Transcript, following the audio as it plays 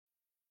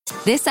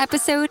This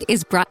episode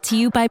is brought to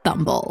you by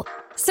Bumble.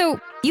 So,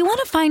 you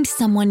want to find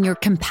someone you're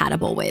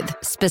compatible with,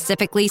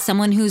 specifically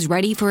someone who's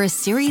ready for a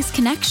serious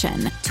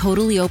connection,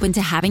 totally open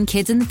to having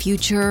kids in the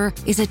future,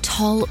 is a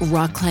tall,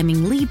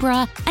 rock-climbing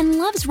Libra, and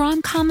loves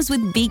rom-coms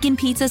with vegan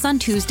pizzas on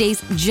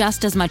Tuesdays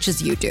just as much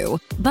as you do.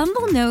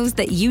 Bumble knows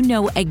that you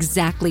know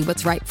exactly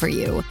what's right for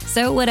you.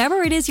 So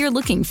whatever it is you're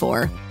looking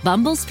for,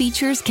 Bumble's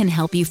features can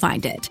help you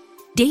find it.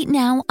 Date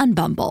now on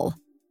Bumble.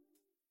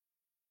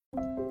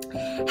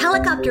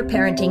 Helicopter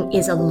parenting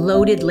is a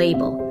loaded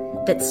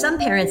label that some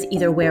parents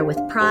either wear with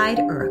pride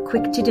or are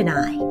quick to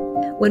deny.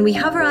 When we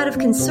hover out of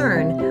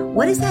concern,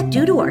 what does that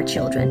do to our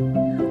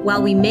children?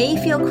 While we may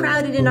feel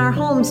crowded in our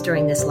homes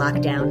during this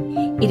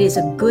lockdown, it is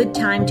a good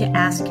time to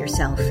ask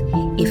yourself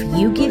if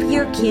you give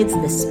your kids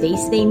the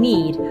space they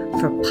need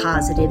for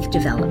positive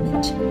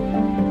development.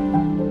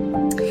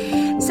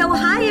 So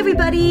hi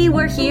everybody,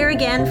 we're here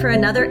again for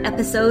another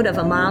episode of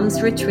A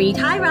Mom's Retreat.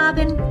 Hi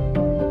Robin.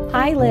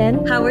 Hi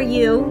Lynn. How are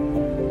you?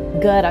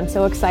 Good. I'm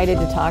so excited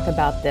to talk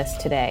about this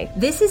today.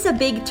 This is a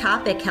big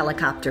topic,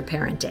 helicopter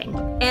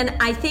parenting. And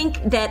I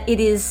think that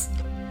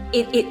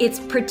it's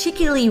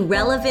particularly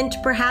relevant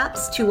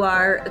perhaps to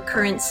our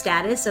current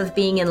status of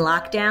being in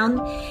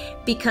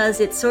lockdown, because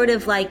it's sort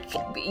of like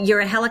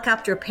you're a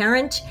helicopter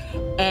parent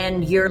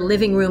and your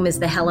living room is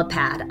the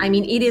helipad. I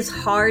mean, it is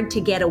hard to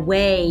get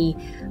away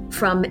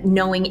from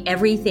knowing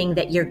everything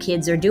that your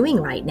kids are doing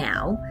right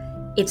now.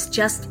 It's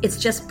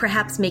just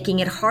perhaps making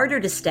it harder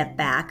to step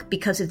back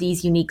because of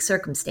these unique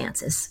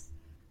circumstances.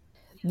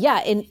 Yeah,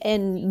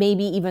 and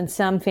maybe even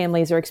some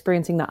families are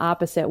experiencing the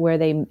opposite, where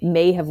they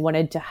may have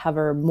wanted to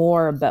hover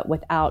more, but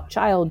without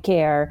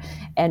childcare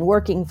and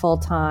working full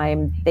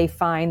time, they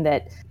find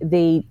that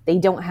they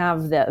don't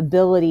have the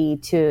ability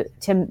to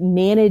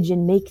manage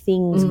and make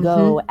things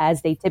go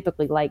as they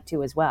typically like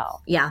to as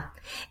well. Yeah.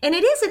 And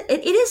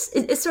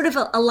it's sort of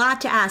a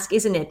lot to ask,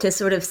 isn't it? To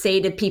sort of say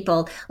to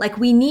people, like,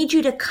 we need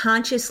you to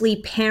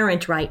consciously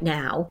parent right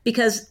now,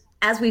 because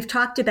as we've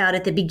talked about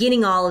at the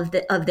beginning of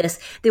this,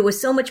 there was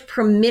so much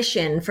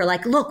permission for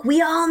like, look, we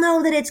all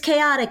know that it's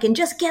chaotic and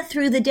just get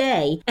through the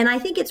day. And I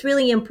think it's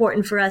really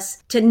important for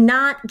us to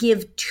not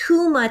give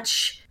too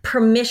much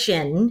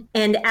permission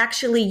and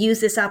actually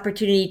use this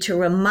opportunity to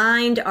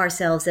remind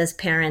ourselves as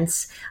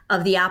parents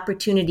of the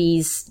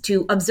opportunities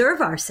to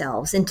observe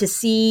ourselves and to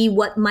see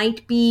what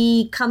might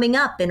be coming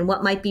up and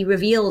what might be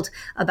revealed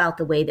about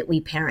the way that we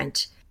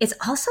parent. It's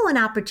also an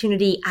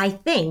opportunity, I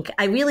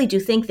really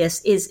do think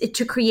this, is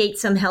to create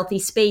some healthy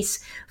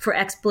space for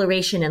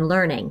exploration and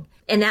learning.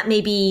 And that may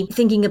be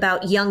thinking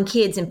about young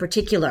kids in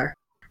particular.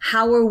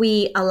 How are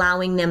we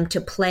allowing them to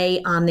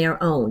play on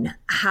their own?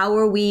 How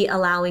are we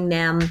allowing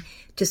them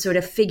to sort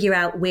of figure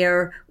out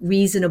where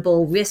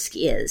reasonable risk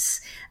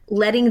is?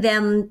 Letting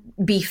them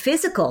be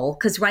physical,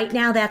 because right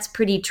now that's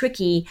pretty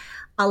tricky.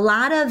 A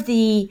lot of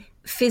the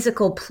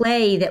physical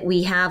play that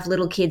we have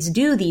little kids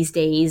do these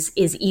days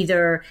is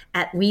either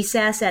at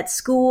recess at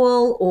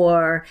school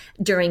or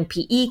during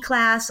PE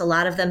class. A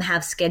lot of them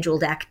have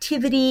scheduled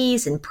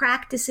activities and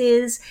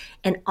practices,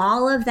 and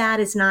all of that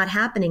is not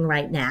happening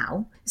right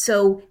now.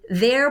 So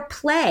their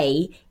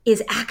play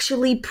is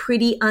actually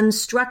pretty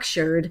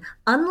unstructured,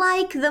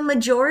 unlike the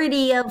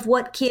majority of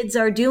what kids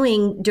are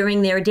doing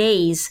during their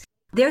days.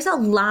 There's a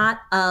lot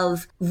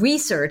of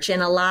research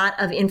and a lot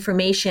of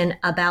information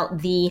about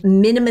the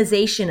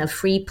minimization of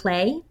free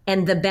play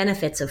and the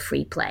benefits of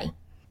free play.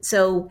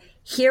 So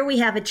here we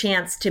have a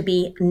chance to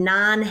be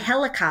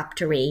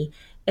non-helicoptery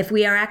if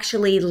we are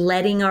actually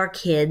letting our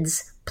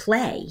kids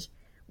play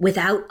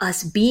without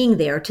us being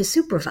there to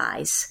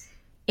supervise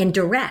and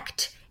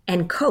direct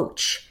and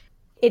coach.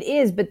 It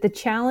is, but the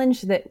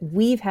challenge that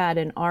we've had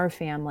in our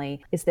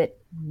family is that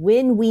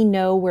when we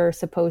know we're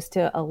supposed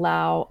to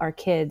allow our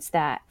kids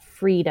that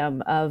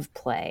freedom of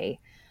play,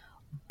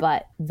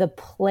 but the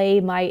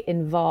play might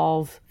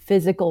involve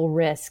physical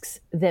risks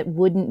that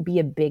wouldn't be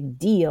a big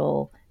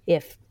deal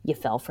if you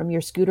fell from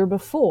your scooter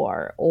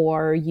before,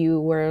 or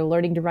you were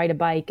learning to ride a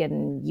bike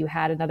and you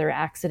had another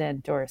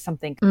accident or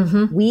something.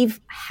 We've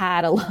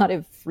had a lot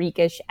of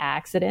freakish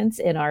accidents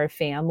in our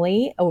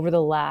family over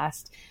the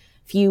last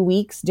few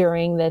weeks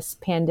during this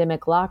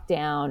pandemic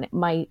lockdown.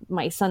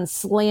 My son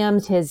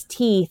slammed his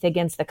teeth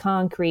against the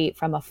concrete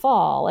from a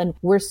fall, and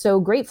we're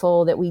so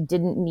grateful that we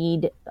didn't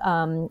need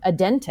a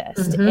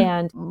dentist.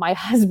 And my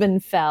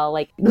husband fell.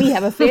 Like, we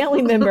have a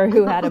family member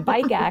who had a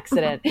bike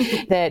accident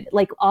that,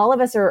 like, all of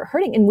us are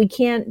hurting, and we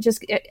can't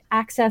just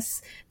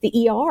access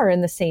the ER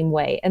in the same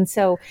way. And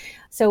so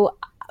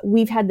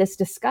we've had this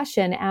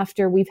discussion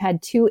after we've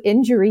had 2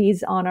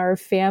 injuries on our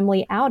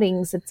family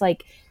outings. It's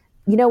like,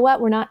 you know what?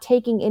 We're not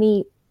taking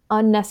any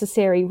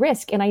unnecessary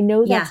risk. And I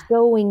know that's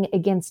going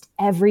against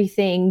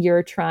everything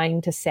you're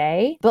trying to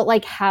say, but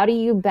like, how do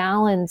you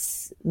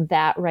balance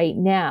that right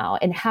now?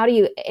 And how do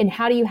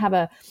you have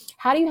a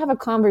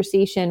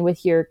conversation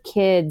with your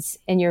kids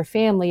and your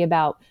family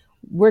about,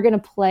 we're going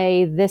to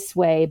play this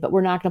way, but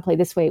we're not going to play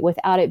this way,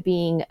 without it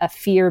being a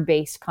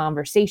fear-based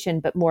conversation,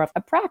 but more of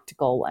a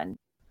practical one?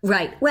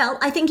 Right. Well,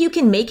 I think you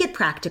can make it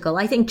practical.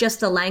 I think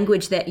just the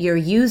language that you're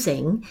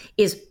using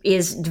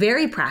is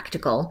very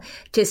practical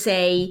to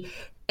say,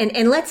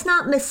 and let's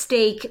not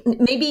mistake,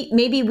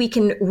 maybe we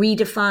can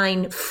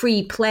redefine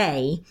free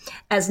play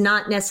as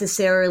not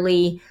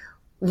necessarily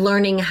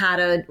learning how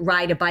to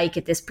ride a bike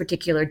at this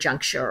particular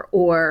juncture,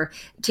 or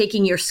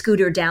taking your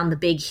scooter down the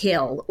big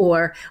hill,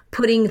 or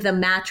putting the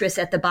mattress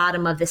at the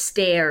bottom of the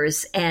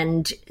stairs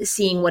and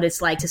seeing what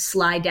it's like to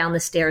slide down the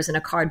stairs in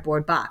a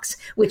cardboard box,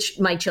 which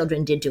my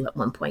children did do at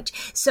one point.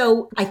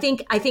 So I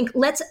think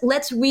let's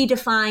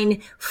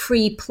redefine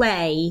free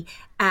play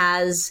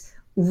as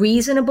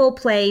reasonable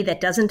play that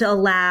doesn't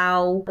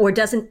allow or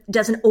doesn't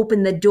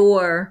open the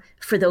door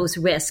for those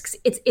risks.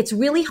 It's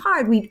really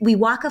hard. We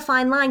walk a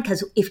fine line,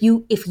 because if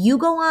you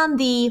go on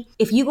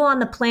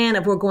the plan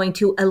of we're going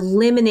to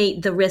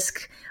eliminate the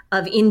risk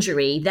of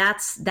injury,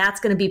 that's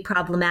going to be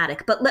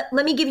problematic. But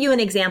let me give you an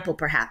example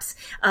perhaps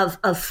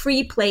of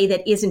free play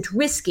that isn't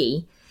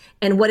risky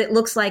and what it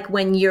looks like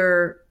when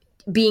you're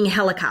being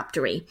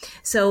helicoptery.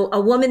 So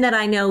a woman that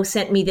I know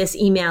sent me this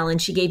email,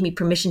 and she gave me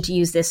permission to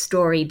use this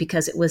story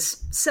because it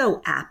was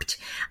so apt.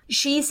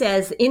 She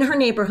says in her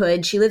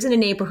neighborhood, she lives in a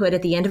neighborhood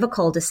at the end of a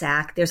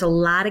cul-de-sac. There's a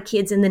lot of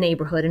kids in the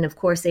neighborhood. And of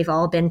course, they've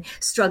all been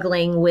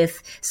struggling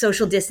with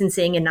social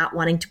distancing and not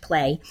wanting to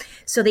play.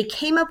 So they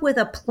came up with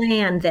a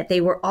plan that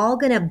they were all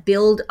going to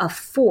build a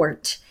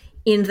fort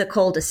in the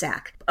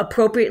cul-de-sac,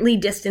 appropriately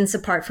distanced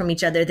apart from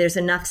each other. There's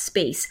enough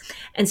space.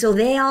 And so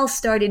they all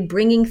started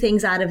bringing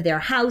things out of their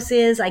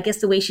houses. I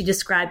guess the way she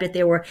described it,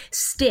 there were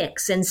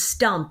sticks and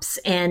stumps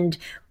and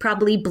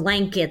probably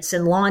blankets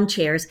and lawn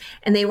chairs.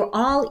 And they were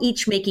all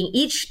each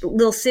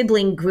little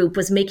sibling group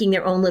was making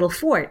their own little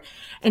fort.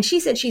 And she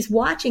said she's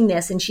watching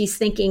this and she's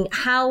thinking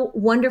how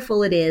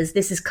wonderful it is.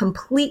 This is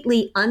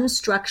completely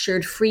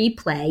unstructured free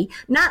play,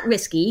 not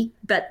risky,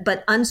 but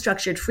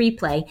unstructured free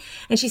play.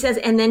 And she says,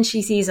 and then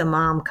she sees a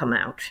mom come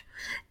out.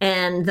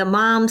 And the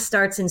mom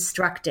starts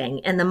instructing,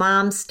 and the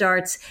mom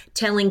starts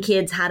telling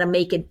kids how to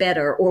make it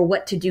better or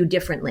what to do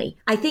differently.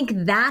 I think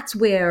that's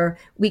where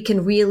we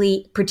can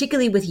really,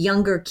 particularly with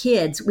younger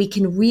kids, we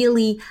can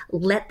really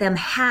let them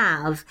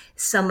have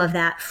some of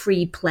that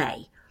free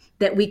play,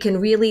 that we can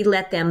really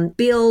let them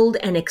build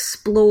and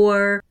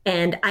explore.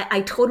 And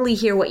I totally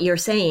hear what you're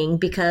saying,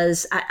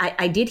 because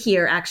I did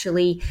hear,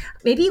 actually,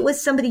 maybe it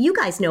was somebody you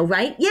guys know,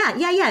 right? Yeah,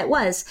 it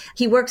was.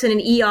 He works in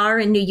an ER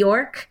in New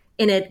York,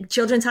 in a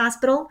children's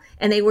hospital,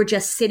 and they were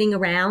just sitting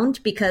around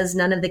because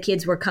none of the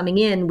kids were coming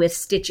in with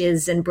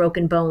stitches and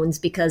broken bones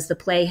because the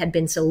play had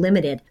been so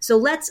limited. So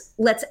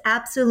let's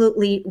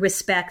absolutely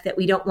respect that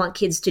we don't want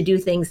kids to do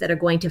things that are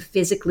going to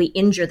physically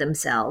injure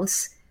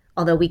themselves,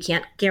 although we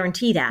can't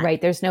guarantee that. Right.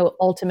 There's no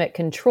ultimate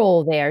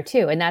control there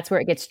too. And that's where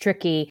it gets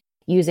tricky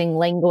using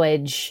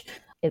language.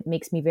 It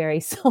makes me very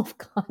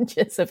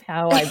self-conscious of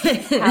how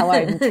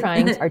I'm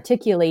trying to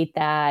articulate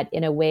that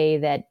in a way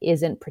that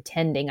isn't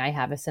pretending I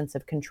have a sense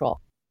of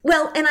control.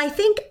 Well, and I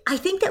think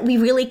that we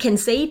really can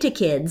say to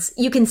kids,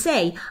 you can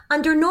say,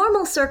 under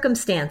normal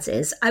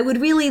circumstances, I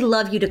would really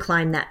love you to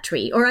climb that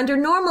tree. Or under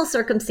normal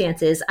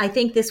circumstances, I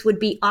think this would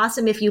be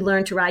awesome if you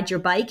learn to ride your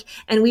bike,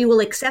 and we will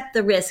accept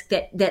the risk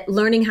that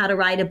learning how to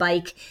ride a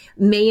bike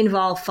may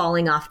involve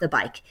falling off the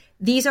bike.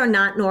 These are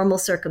not normal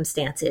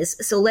circumstances.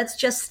 So let's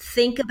just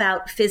think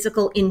about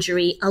physical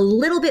injury a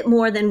little bit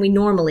more than we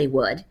normally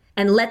would.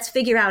 And let's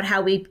figure out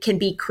how we can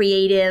be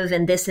creative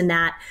and this and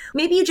that.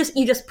 Maybe you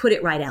just put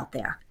it right out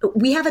there.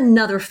 We have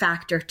another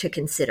factor to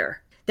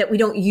consider that we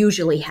don't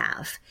usually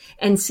have,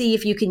 and see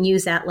if you can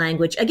use that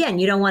language. Again,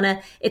 you don't want to,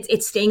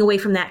 it's staying away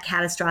from that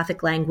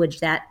catastrophic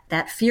language,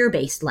 that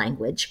fear-based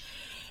language.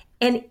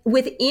 And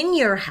within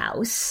your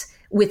house,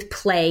 with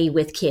play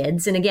with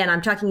kids. And again,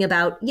 I'm talking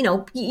about,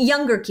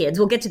 younger kids.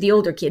 We'll get to the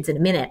older kids in a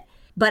minute.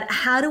 But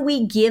how do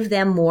we give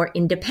them more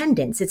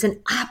independence? It's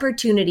an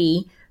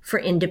opportunity for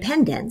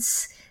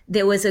independence.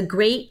 There was a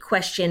great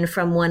question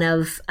from one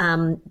of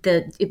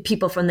the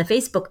people from the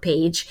Facebook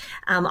page.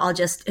 I'll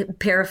just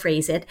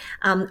paraphrase it,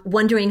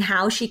 wondering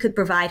how she could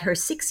provide her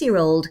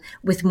 6-year-old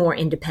with more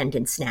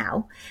independence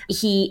now.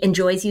 He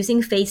enjoys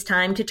using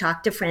FaceTime to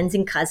talk to friends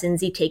and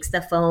cousins. He takes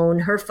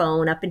her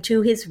phone up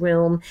into his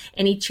room,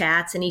 and he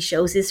chats and he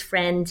shows his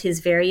friends his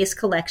various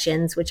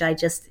collections, which I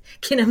just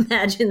can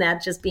imagine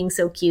that just being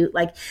so cute.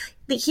 Like,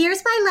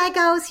 here's my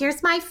Legos,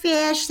 here's my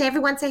fish,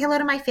 everyone say hello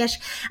to my fish.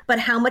 But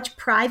how much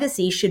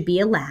privacy should be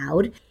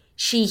allowed?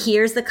 She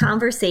hears the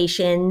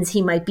conversations.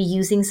 He might be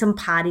using some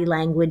potty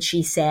language,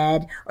 she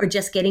said, or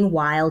just getting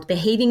wild,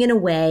 behaving in a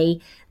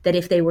way that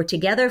if they were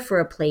together for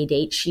a play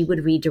date, she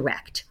would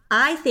redirect.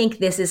 I think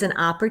this is an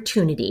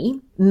opportunity.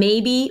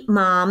 Maybe,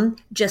 Mom,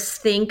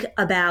 just think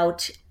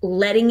about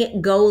letting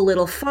it go a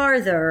little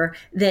farther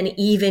than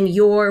even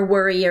your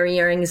worry or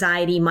your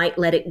anxiety might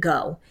let it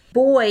go.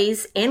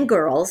 Boys and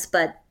girls,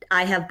 but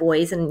I have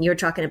boys and you're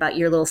talking about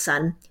your little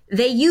son,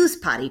 they use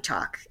potty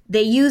talk.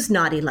 They use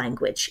naughty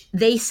language.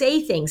 They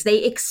say things.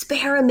 They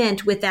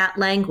experiment with that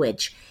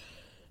language.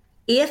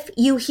 If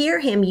you hear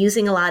him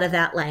using a lot of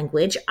that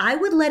language, I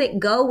would let it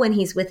go when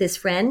he's with his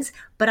friends,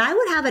 but I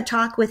would have a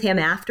talk with him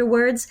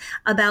afterwards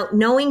about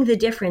knowing the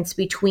difference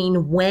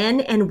between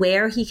when and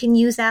where he can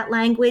use that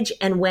language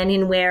and when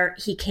and where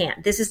he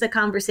can't. This is the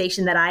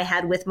conversation that I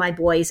had with my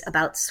boys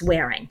about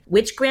swearing.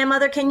 Which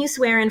grandmother can you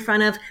swear in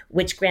front of?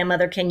 Which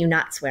grandmother can you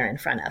not swear in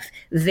front of?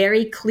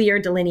 Very clear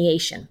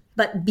delineation.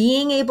 But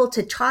being able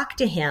to talk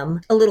to him,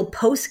 a little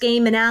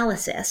post-game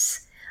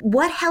analysis,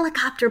 what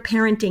helicopter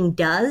parenting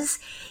does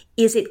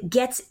is it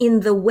gets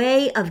in the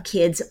way of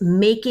kids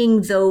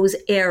making those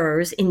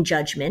errors in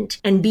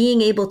judgment and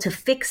being able to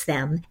fix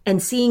them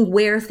and seeing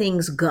where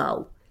things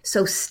go.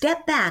 So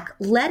step back,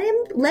 let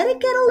it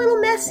get a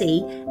little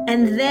messy,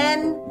 and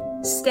then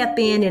step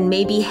in and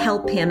maybe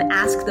help him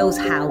ask those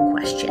how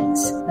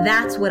questions.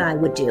 That's what I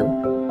would do.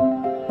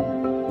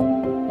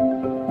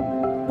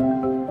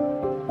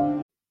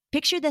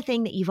 Picture the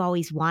thing that you've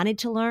always wanted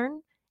to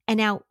learn, and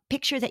now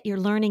picture that you're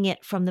learning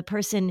it from the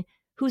person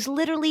who's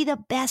literally the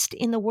best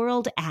in the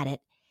world at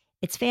it.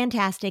 It's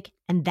fantastic,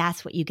 and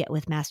that's what you get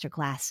with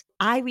Masterclass.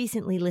 I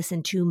recently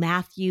listened to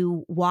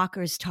Matthew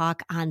Walker's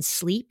talk on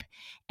sleep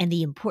and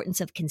the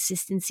importance of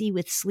consistency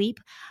with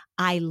sleep.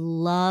 I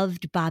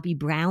loved Bobbi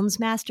Brown's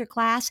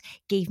Masterclass,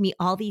 gave me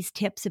all these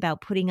tips about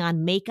putting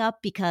on makeup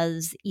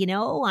because,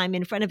 I'm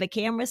in front of a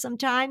camera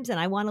sometimes and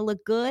I want to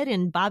look good,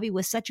 and Bobbi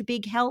was such a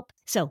big help.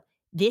 So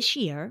this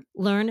year,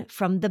 learn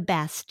from the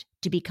best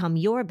to become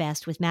your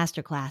best with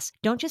Masterclass.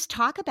 Don't just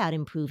talk about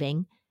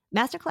improving.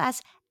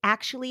 Masterclass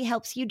actually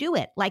helps you do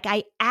it. Like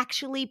I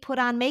actually put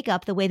on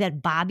makeup the way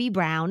that Bobbi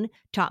Brown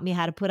taught me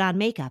how to put on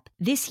makeup.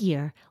 This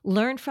year,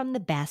 learn from the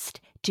best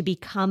to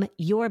become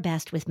your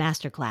best with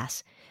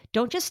Masterclass.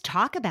 Don't just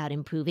talk about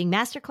improving.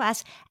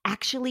 Masterclass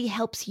actually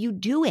helps you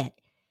do it.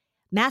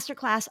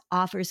 Masterclass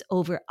offers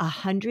over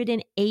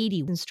 180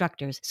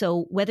 instructors.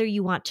 So whether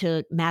you want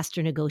to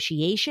master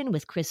negotiation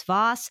with Chris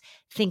Voss,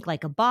 think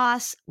like a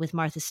boss with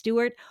Martha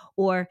Stewart,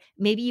 or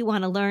maybe you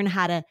want to learn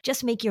how to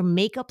just make your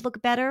makeup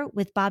look better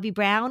with Bobbi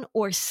Brown,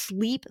 or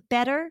sleep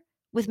better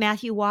with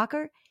Matthew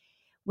Walker,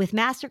 with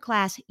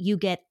Masterclass, you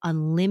get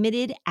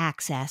unlimited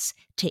access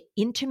to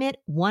intimate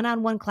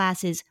one-on-one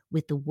classes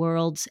with the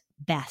world's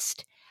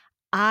best.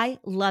 I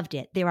loved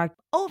it. There are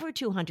over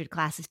 200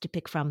 classes to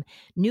pick from.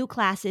 New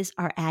classes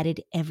are added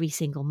every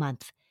single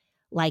month,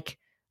 like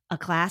a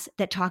class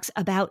that talks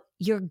about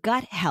your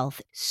gut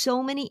health.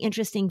 So many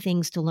interesting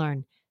things to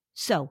learn.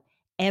 So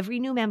every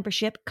new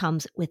membership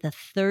comes with a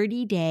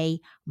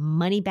 30-day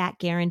money-back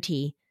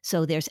guarantee,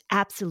 so there's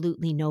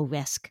absolutely no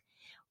risk.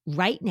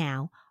 Right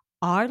now,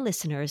 our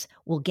listeners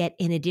will get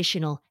an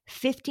additional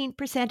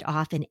 15%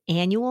 off an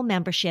annual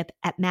membership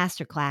at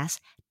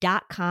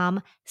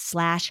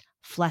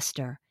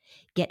masterclass.com/fluster.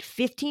 Get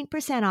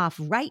 15% off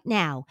right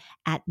now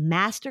at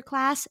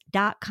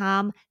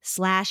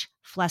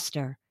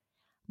masterclass.com/fluster.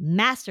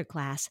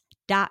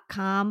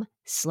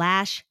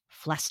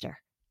 Masterclass.com/fluster.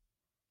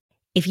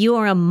 If you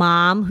are a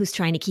mom who's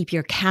trying to keep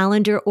your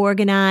calendar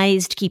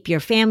organized, keep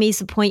your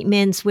family's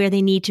appointments where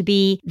they need to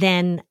be,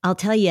 then I'll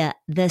tell you,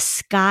 the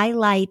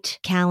Skylight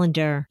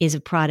calendar is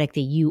a product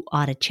that you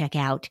ought to check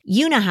out.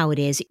 You know how it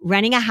is.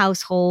 Running a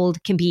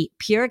household can be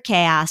pure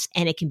chaos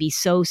and it can be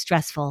so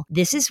stressful.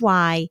 This is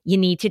why you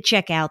need to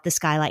check out the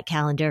Skylight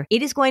calendar.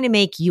 It is going to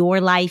make your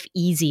life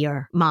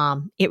easier,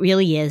 Mom. It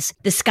really is.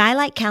 The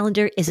Skylight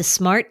calendar is a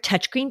smart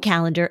touchscreen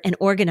calendar and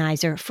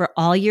organizer for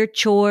all your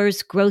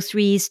chores,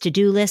 groceries,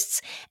 to-do lists,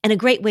 and a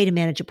great way to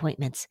manage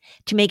appointments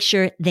to make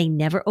sure they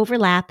never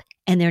overlap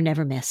and they're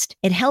never missed.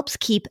 It helps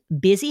keep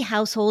busy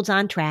households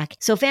on track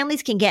so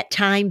families can get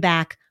time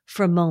back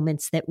for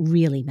moments that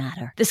really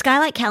matter. The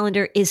Skylight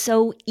calendar is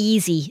so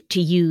easy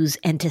to use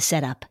and to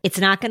set up. It's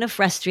not going to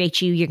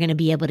frustrate you. You're going to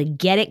be able to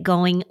get it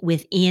going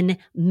within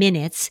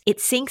minutes. It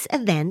syncs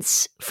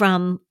events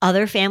from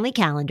other family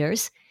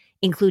calendars,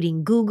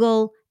 including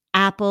Google,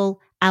 Apple,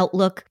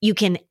 Outlook. You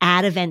can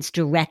add events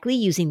directly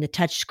using the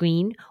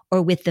touchscreen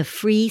or with the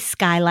free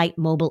Skylight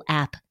mobile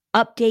app.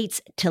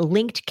 Updates to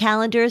linked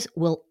calendars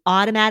will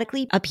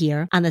automatically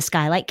appear on the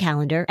Skylight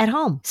calendar at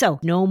home. So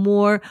no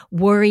more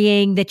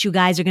worrying that you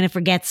guys are going to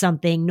forget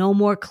something. No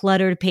more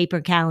cluttered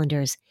paper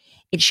calendars.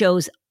 It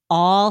shows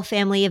all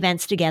family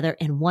events together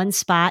in one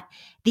spot.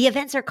 The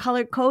events are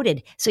color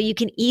coded so you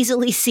can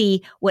easily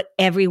see what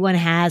everyone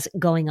has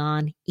going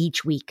on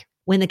each week.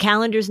 When the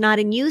calendar's not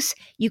in use,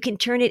 you can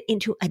turn it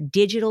into a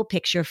digital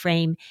picture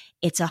frame.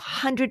 It's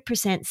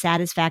 100%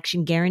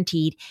 satisfaction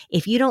guaranteed.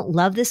 If you don't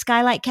love the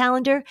Skylight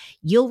calendar,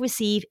 you'll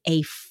receive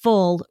a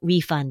full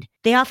refund.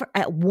 They offer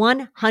a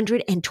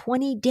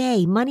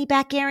 120-day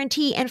money-back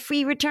guarantee and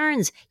free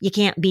returns. You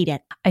can't beat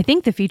it. I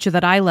think the feature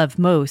that I love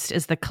most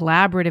is the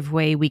collaborative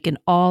way we can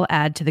all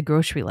add to the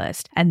grocery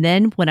list. And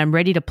then when I'm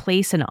ready to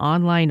place an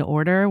online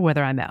order,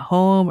 whether I'm at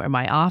home or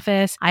my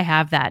office, I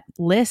have that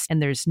list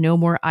and there's no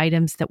more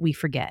items that we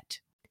forget.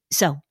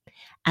 So,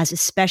 as a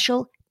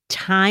special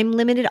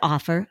time-limited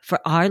offer for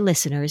our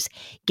listeners,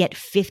 get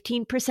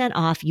 15%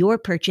 off your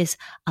purchase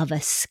of a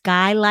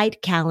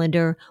Skylight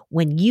calendar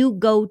when you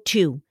go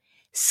to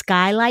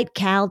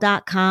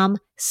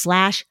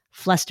skylightcal.com/fluster.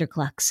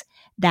 Flusterclux.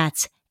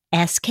 That's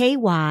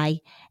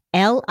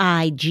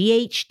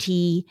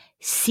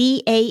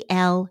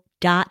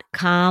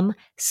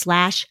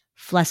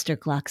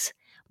SKYLIGHTCAL.com/Flusterclux.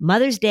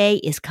 Mother's Day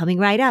is coming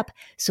right up,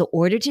 so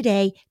order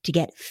today to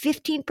get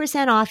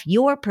 15% off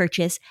your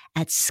purchase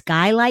at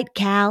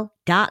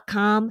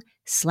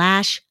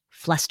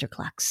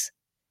skylightcal.com/Flusterclux.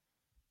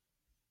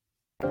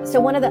 So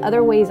one of the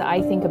other ways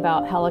I think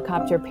about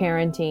helicopter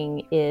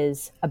parenting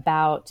is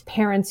about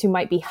parents who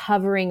might be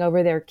hovering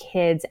over their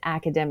kids'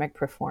 academic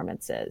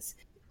performances.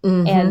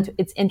 Mm-hmm. And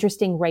it's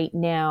interesting right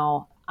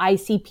now, I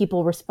see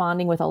people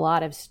responding with a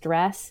lot of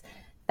stress,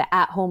 the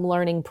at-home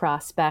learning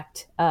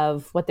prospect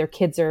of what their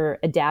kids are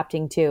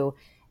adapting to.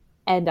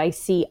 And I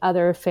see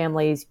other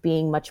families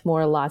being much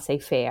more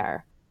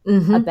laissez-faire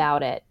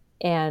about it.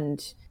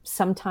 And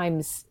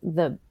sometimes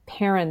the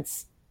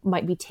parents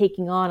might be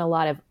taking on a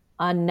lot of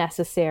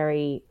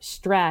unnecessary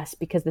stress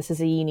because this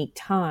is a unique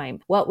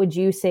time. What would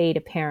you say to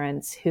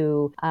parents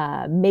who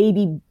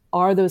maybe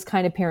are those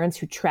kind of parents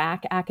who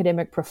track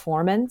academic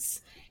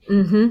performance?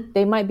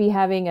 They might be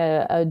having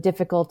a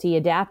difficulty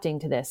adapting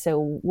to this.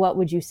 So what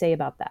would you say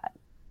about that?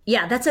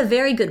 Yeah, that's a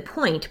very good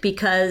point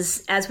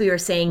because as we were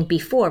saying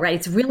before, right,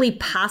 it's really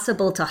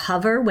possible to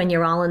hover when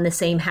you're all in the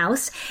same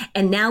house.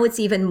 And now it's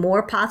even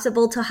more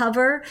possible to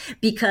hover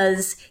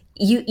because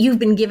you've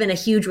been given a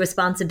huge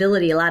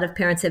responsibility. A lot of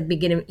parents have been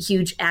given a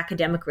huge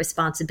academic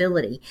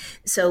responsibility.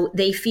 So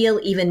they feel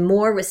even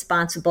more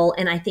responsible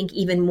and I think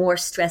even more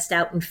stressed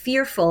out and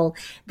fearful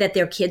that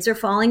their kids are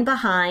falling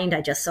behind.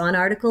 I just saw an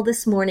article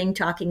this morning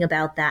talking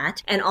about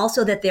that. And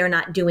also that they're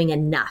not doing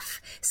enough.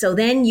 So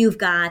then you've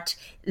got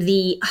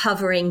the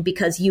hovering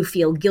because you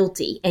feel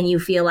guilty and you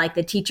feel like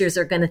the teachers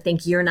are going to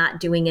think you're not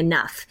doing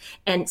enough.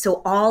 And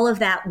so all of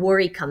that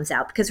worry comes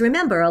out because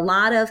remember, a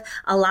lot of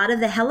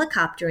the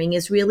helicoptering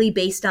is really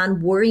based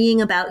on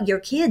worrying about your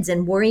kids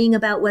and worrying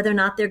about whether or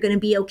not they're going to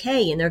be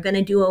okay and they're going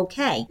to do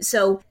okay.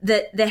 So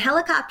the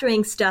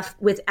helicoptering stuff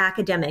with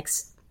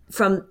academics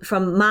from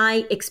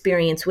my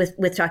experience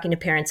with talking to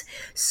parents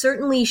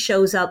certainly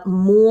shows up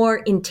more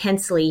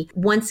intensely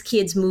once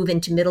kids move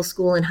into middle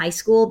school and high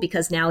school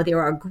because now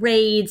there are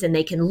grades and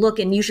they can look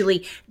and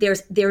usually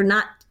they're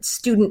not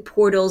student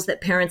portals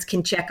that parents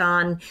can check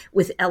on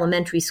with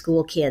elementary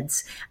school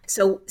kids.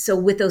 So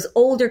with those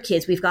older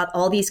kids, we've got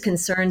all these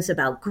concerns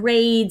about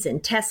grades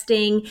and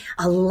testing,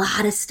 a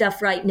lot of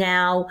stuff right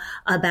now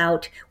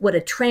about what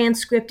a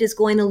transcript is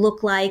going to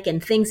look like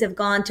and things have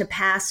gone to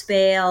pass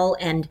fail.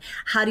 And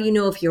how do you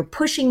know if you're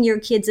pushing your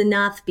kids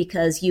enough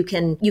because you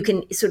can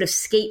sort of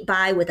skate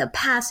by with a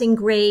passing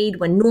grade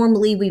when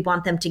normally we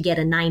want them to get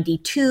a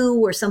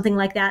 92 or something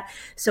like that.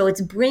 So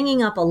it's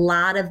bringing up a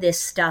lot of this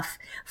stuff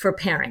for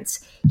parents.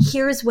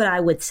 Here's what I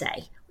would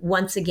say.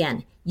 Once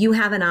again, you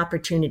have an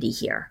opportunity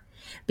here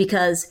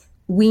because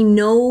we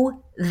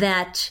know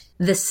that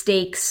the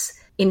stakes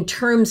in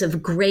terms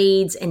of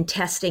grades and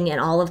testing and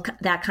all of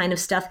that kind of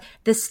stuff,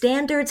 the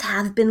standards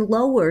have been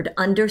lowered,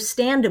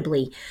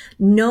 understandably.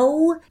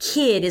 No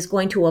kid is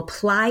going to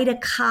apply to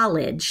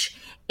college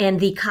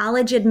and the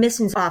college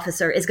admissions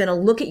officer is going to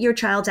look at your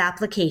child's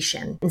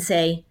application and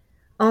say,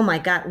 oh my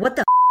God, what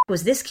the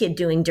was this kid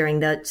doing during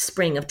the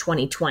spring of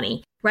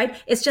 2020? Right?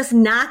 It's just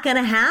not going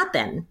to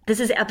happen.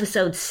 This is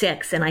episode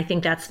 6, and I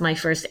think that's my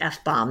first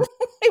F-bomb.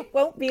 It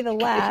won't be the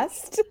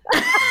last.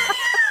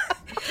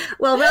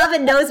 Well,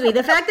 Robin knows me.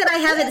 The fact that I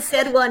haven't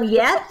said one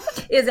yet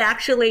is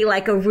actually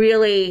like I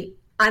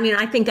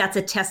think that's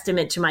a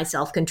testament to my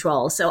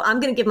self-control. So I'm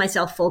going to give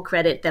myself full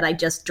credit that I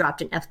just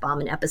dropped an F-bomb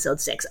in episode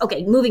 6.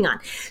 Okay, moving on.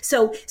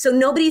 So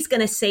nobody's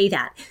going to say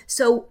that.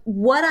 So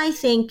what I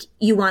think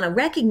you want to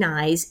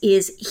recognize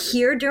is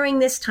here during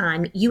this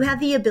time, you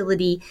have the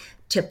ability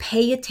to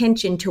pay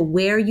attention to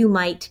where you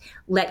might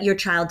let your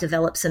child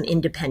develop some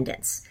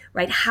independence,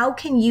 right? How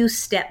can you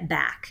step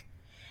back?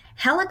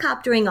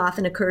 Helicoptering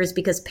often occurs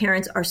because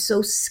parents are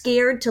so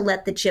scared to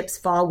let the chips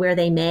fall where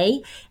they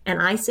may.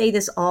 And I say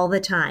this all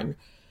the time.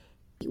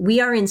 We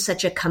are in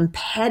such a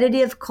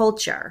competitive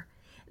culture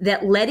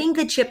that letting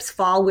the chips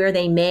fall where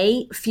they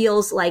may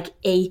feels like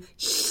a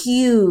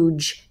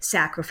huge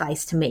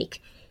sacrifice to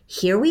make.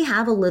 Here we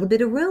have a little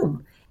bit of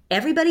room.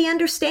 Everybody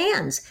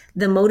understands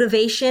the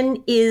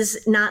motivation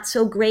is not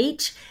so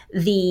great.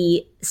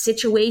 The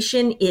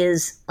situation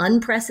is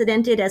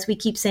unprecedented, as we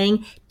keep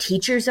saying.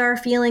 Teachers are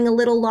feeling a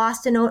little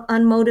lost and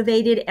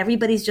unmotivated.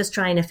 Everybody's just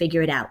trying to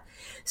figure it out.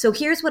 So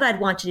here's what I'd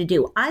want you to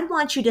do. I'd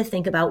want you to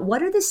think about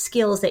what are the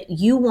skills that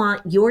you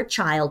want your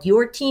child,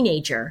 your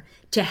teenager,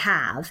 to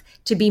have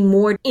to be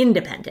more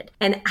independent?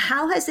 And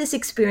how has this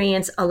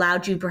experience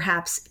allowed you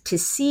perhaps to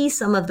see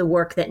some of the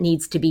work that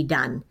needs to be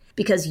done?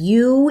 Because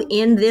you,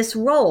 in this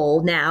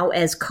role now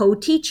as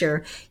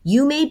co-teacher,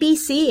 you may be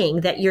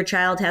seeing that your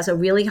child has a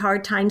really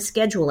hard time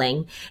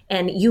scheduling,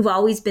 and you've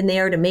always been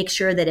there to make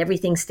sure that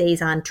everything stays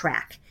on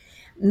track.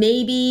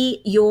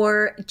 Maybe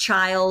your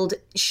child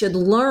should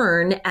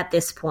learn at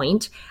this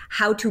point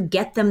how to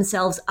get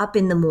themselves up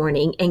in the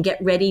morning and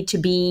get ready to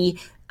be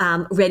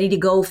ready to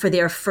go for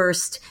their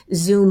first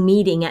Zoom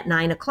meeting at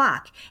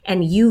 9:00,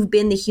 and you've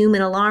been the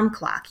human alarm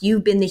clock.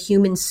 You've been the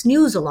human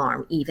snooze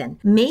alarm even.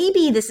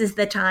 Maybe this is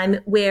the time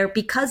where,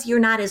 because you're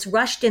not as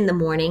rushed in the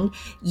morning,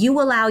 you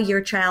allow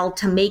your child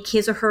to make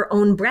his or her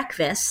own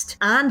breakfast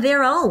on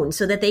their own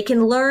so that they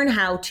can learn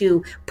how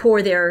to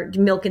pour their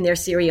milk in their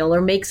cereal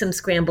or make some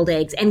scrambled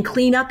eggs and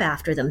clean up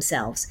after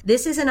themselves.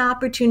 This is an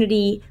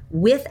opportunity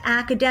with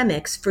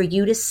academics for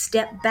you to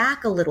step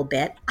back a little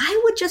bit.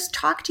 I would just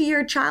talk to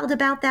your child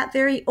about that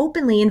very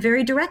openly and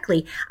very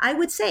directly. I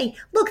would say,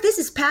 look, this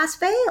is pass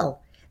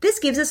fail. This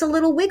gives us a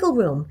little wiggle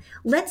room.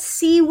 Let's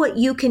see what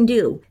you can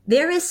do.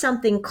 There is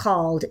something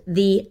called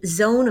the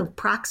zone of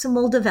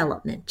proximal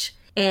development.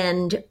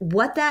 And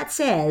what that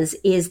says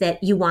is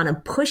that you want to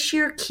push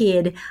your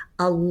kid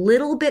a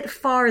little bit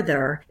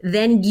farther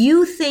than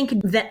you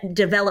think that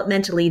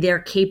developmentally they're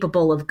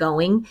capable of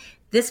going.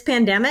 This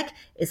pandemic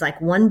is like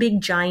one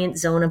big giant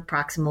zone of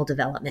proximal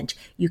development.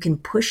 You can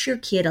push your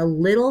kid a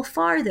little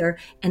farther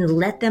and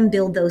let them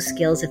build those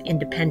skills of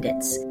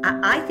independence.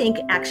 I think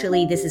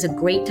actually this is a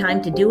great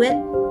time to do it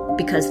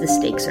because the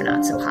stakes are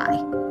not so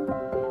high.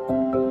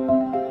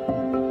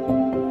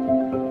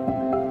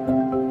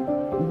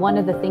 One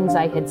of the things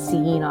I had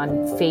seen on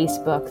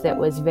Facebook that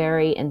was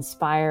very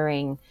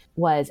inspiring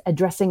was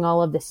addressing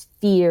all of this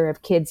fear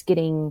of kids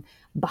getting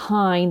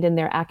behind in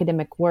their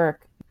academic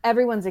work.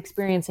 Everyone's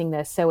experiencing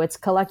this, so it's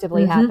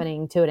collectively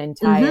happening to an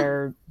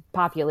entire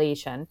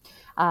population.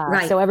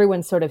 Right. So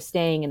everyone's sort of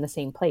staying in the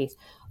same place.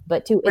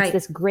 But it's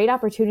this great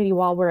opportunity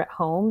while we're at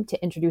home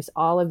to introduce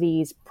all of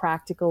these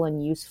practical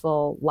and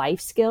useful life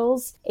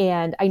skills.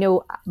 And I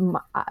know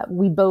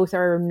we both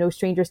are no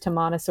strangers to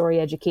Montessori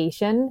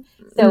education.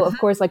 So of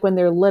course, like when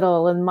they're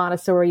little, and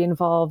Montessori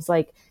involves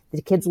like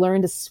the kids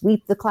learn to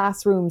sweep the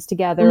classrooms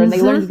together and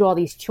they learn to do all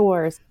these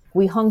chores.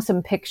 We hung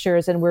some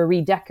pictures and we're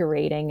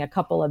redecorating a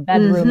couple of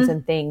bedrooms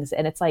and things.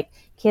 And it's like,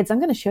 kids, I'm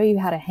going to show you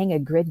how to hang a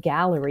grid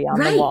gallery on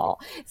the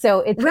wall.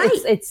 So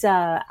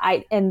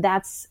and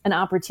that's an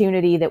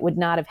opportunity that would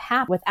not have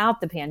happened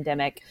without the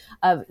pandemic.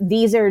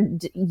 These are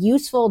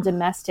useful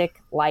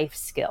domestic life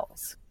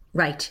skills.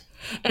 Right.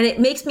 And it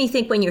makes me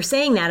think when you're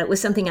saying that, it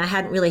was something I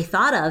hadn't really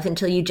thought of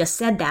until you just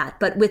said that.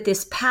 But with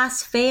this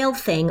pass-fail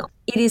thing,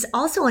 it is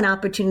also an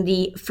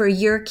opportunity for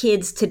your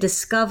kids to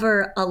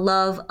discover a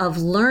love of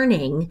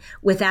learning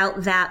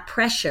without that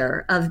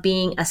pressure of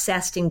being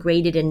assessed and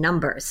graded in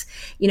numbers.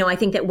 You know, I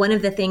think that one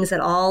of the things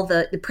that all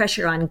the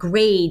pressure on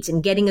grades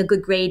and getting a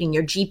good grade in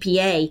your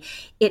GPA,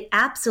 it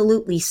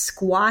absolutely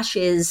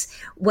squashes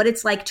what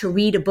it's like to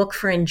read a book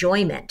for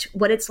enjoyment,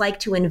 what it's like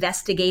to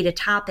investigate a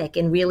topic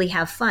and really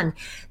have fun.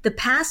 The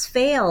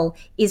pass-fail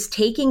is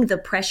taking the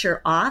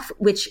pressure off,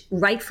 which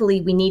rightfully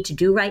we need to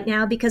do right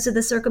now because of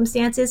the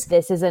circumstances.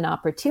 This is an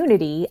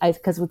opportunity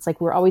because it's like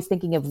we're always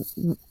thinking of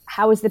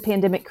how is the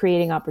pandemic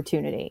creating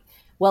opportunity?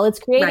 Well, it's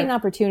creating an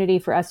opportunity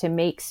for us to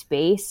make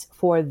space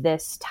for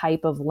this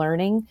type of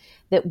learning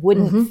that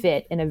wouldn't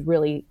fit in a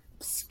really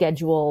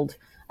scheduled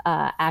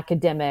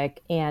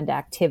academic and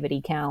activity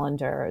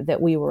calendar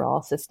that we were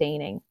all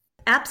sustaining.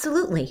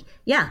 Absolutely.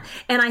 Yeah.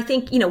 And I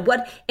think, you know,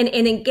 and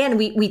again,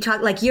 we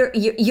talk like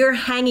you're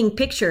hanging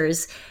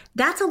pictures.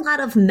 That's a lot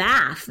of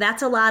math.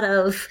 That's a lot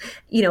of,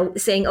 you know,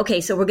 saying,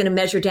 okay, so we're going to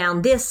measure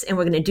down this and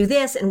we're going to do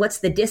this. And what's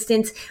the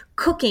distance,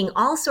 cooking,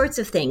 all sorts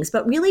of things.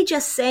 But really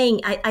just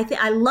saying,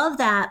 I love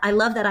that. I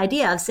love that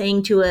idea of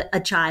saying to a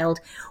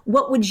child,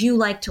 what would you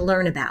like to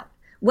learn about?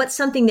 What's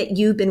something that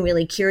you've been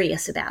really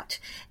curious about?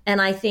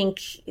 And I think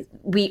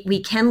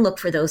we can look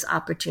for those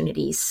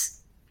opportunities.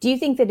 Do you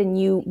think that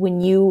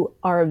when you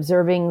are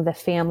observing the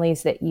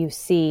families that you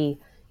see,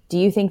 do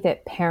you think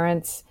that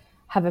parents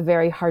have a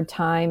very hard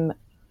time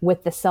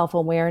with the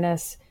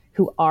self-awareness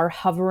who are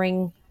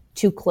hovering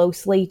too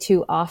closely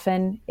too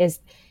often? Is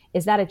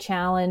that a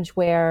challenge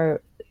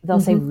where they'll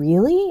say,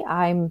 really,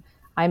 I'm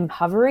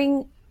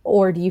hovering?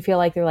 Or do you feel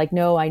like they're like,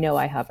 no, I know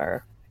I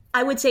hover?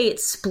 I would say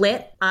it's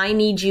split. I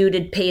need you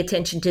to pay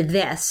attention to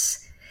this.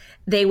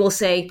 They will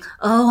say,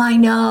 oh, I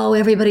know,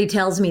 everybody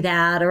tells me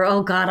that, or,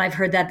 oh God, I've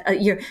heard that,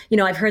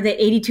 I've heard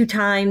that 82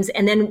 times.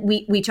 And then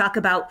we talk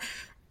about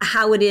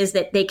how it is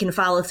that they can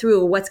follow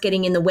through, or what's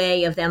getting in the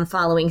way of them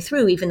following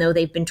through, even though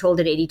they've been told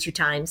it 82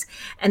 times.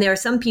 And there are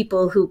some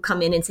people who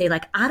come in and say,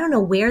 like, I don't know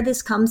where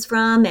this comes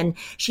from, and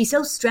she's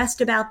so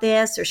stressed about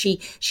this, or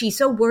she's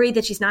so worried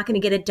that she's not going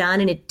to get it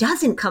done, and it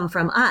doesn't come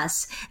from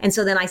us. And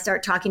so then I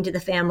start talking to the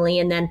family,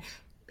 and then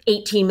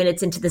 18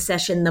 minutes into the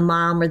session, the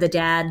mom or the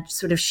dad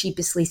sort of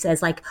sheepishly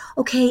says, like,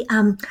 okay,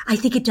 I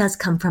think it does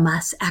come from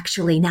us,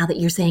 actually, now that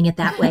you're saying it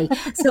that way.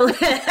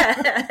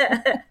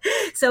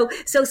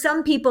 So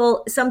some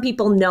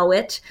people know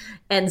it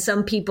and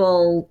some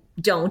people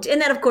don't.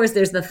 And then, of course,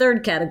 there's the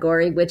third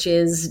category, which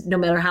is no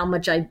matter how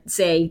much I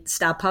say,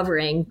 stop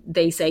hovering,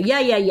 they say,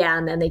 yeah.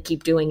 And then they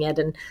keep doing it.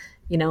 And,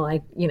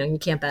 you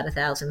can't bat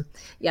 1,000.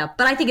 Yeah.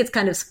 But I think it's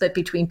kind of split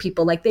between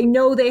people. Like they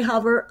know they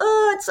hover.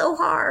 Oh, it's so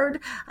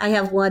hard. I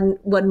have one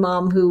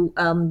mom who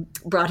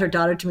brought her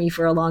daughter to me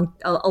for a long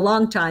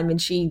time. And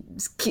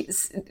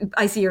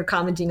I see her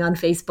commenting on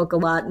Facebook a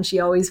lot. And she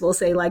always will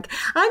say like,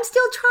 I'm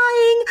still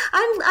trying.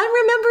 I'm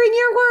remembering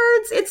your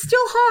words. It's still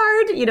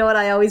hard. And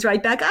I always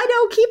write back, I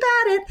know, keep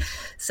at it.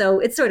 So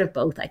it's sort of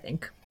both, I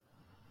think.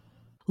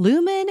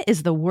 Lumen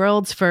is the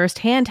world's first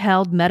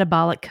handheld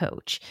metabolic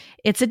coach.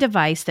 It's a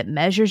device that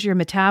measures your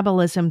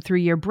metabolism through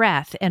your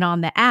breath, and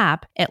on the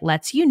app, it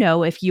lets you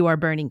know if you are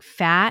burning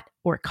fat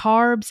or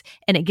carbs,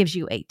 and it gives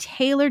you a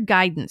tailored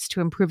guidance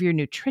to improve your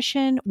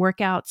nutrition,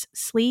 workouts,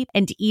 sleep,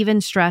 and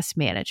even stress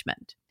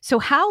management. So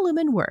how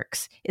Lumen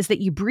works is that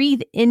you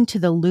breathe into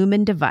the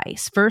Lumen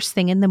device first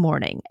thing in the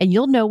morning, and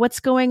you'll know what's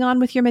going on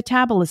with your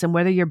metabolism,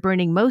 whether you're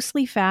burning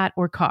mostly fat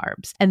or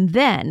carbs. And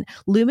then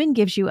Lumen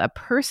gives you a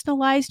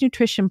personalized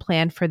nutrition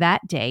plan for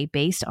that day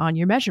based on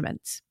your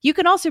measurements. You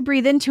can also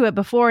breathe into it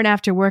before and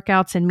after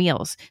workouts and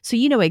meals, so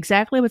you know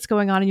exactly what's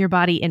going on in your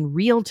body in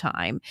real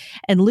time.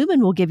 And Lumen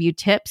will give you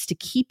tips to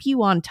keep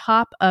you on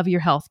top of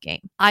your health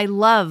game. I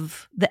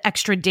love the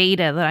extra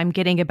data that I'm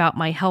getting about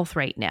my health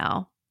right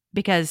now.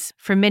 Because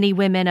for many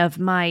women of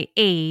my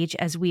age,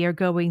 as we are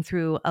going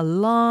through a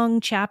long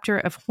chapter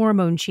of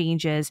hormone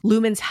changes,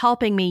 Lumen's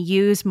helping me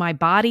use my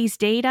body's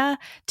data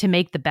to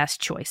make the best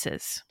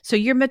choices. So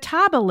your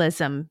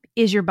metabolism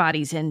is your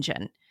body's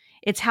engine.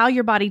 It's how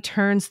your body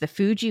turns the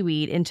food you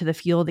eat into the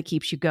fuel that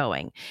keeps you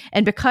going.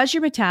 And because your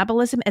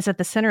metabolism is at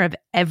the center of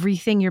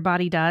everything your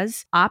body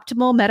does,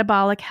 optimal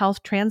metabolic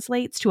health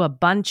translates to a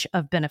bunch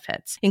of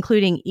benefits,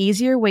 including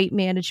easier weight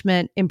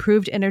management,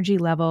 improved energy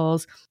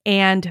levels,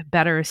 and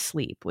better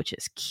sleep, which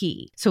is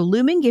key. So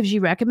Lumen gives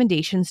you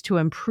recommendations to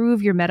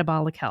improve your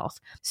metabolic health.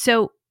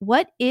 So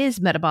what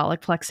is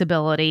metabolic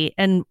flexibility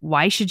and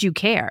why should you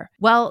care?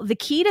 Well, the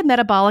key to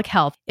metabolic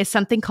health is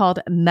something called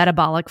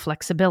metabolic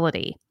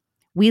flexibility.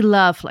 We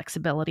love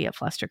flexibility at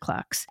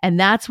Flusterclux, and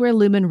that's where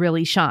Lumen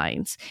really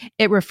shines.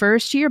 It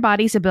refers to your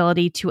body's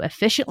ability to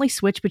efficiently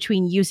switch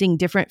between using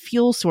different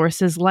fuel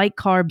sources like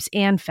carbs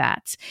and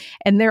fats.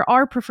 And there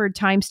are preferred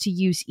times to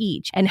use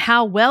each, and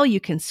how well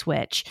you can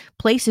switch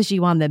places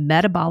you on the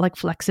metabolic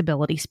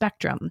flexibility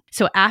spectrum.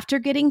 So after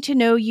getting to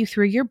know you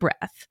through your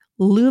breath,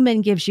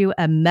 Lumen gives you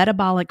a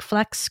metabolic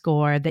flex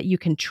score that you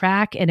can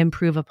track and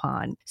improve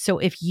upon. So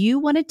if you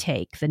want to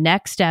take the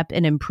next step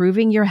in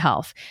improving your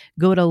health,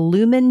 go to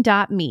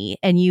lumen.me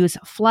and use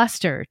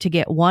Fluster to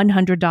get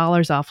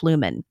 $100 off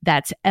Lumen.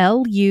 That's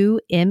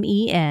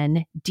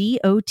LUMENDOTME.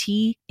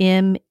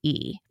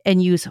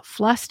 And use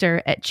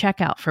Fluster at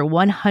checkout for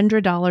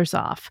 $100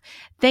 off.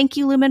 Thank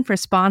you, Lumen, for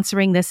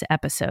sponsoring this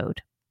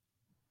episode.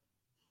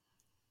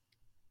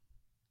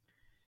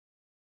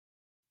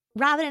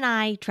 Robin and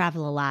I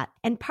travel a lot,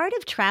 and part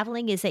of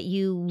traveling is that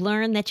you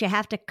learn that you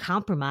have to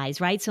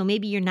compromise, right? So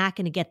maybe you're not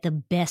going to get the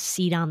best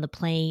seat on the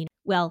plane.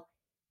 Well,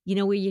 you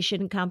know where you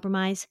shouldn't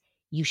compromise?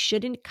 You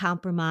shouldn't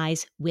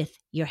compromise with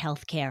your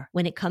health care.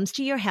 When it comes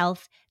to your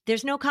health,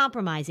 there's no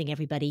compromising,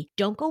 everybody.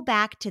 Don't go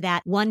back to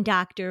that one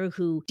doctor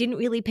who didn't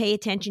really pay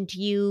attention to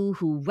you,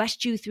 who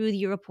rushed you through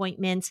your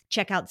appointments.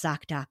 Check out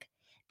ZocDoc.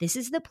 This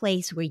is the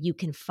place where you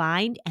can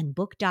find and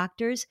book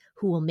doctors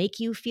who will make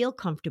you feel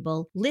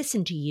comfortable,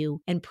 listen to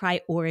you, and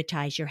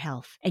prioritize your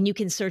health. And you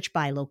can search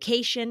by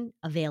location,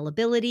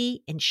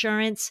 availability,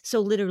 insurance, so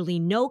literally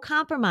no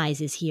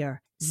compromises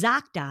here.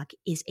 ZocDoc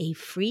is a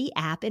free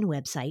app and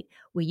website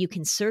where you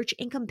can search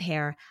and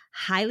compare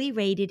highly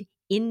rated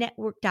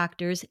in-network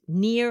doctors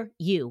near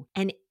you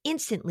and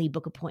instantly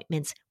book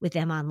appointments with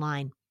them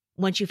online.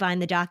 Once you find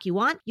the doc you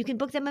want, you can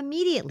book them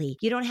immediately.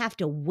 You don't have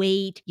to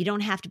wait. You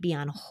don't have to be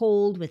on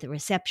hold with a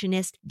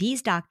receptionist.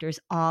 These doctors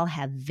all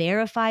have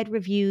verified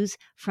reviews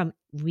from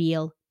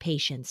real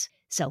patients.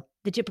 So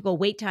the typical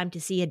wait time to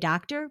see a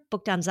doctor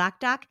booked on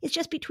ZocDoc is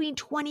just between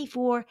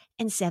 24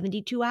 and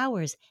 72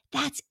 hours.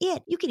 That's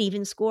it. You can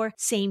even score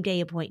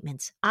same-day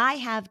appointments. I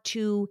have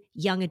 2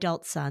 young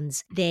adult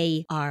sons.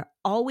 They are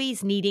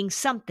always needing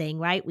something,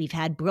 right? We've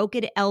had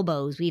broken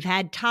elbows. We've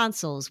had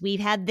tonsils. We've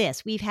had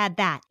this. We've had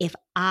that. If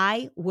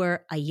I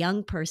were a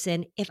young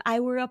person, if I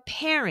were a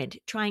parent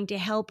trying to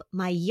help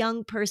my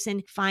young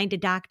person find a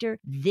doctor,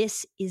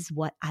 this is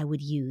what I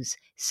would use.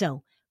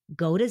 So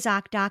go to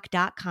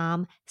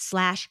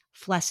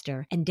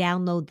ZocDoc.com/Fluster and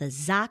download the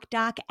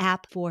ZocDoc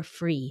app for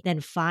free. Then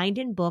find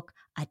and book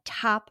a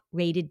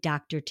top-rated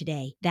doctor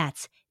today.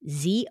 That's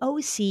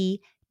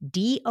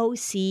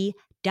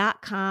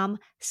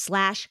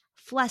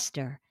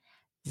ZocDoc.com/Fluster.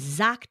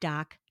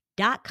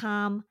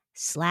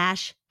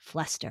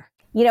 ZocDoc.com/Fluster.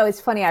 You know,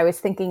 it's funny. I was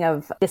thinking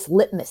of this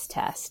litmus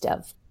test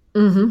of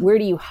where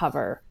do you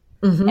hover?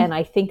 And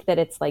I think that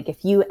it's like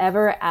if you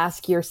ever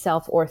ask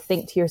yourself or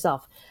think to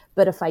yourself,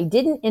 but if I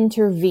didn't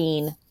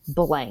intervene,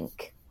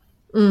 blank,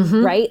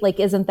 right? Like,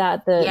 isn't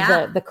that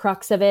the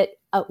crux of it?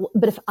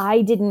 But if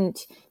I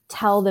didn't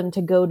tell them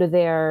to go to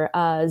their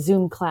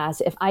Zoom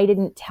class, if I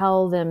didn't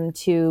tell them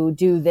to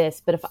do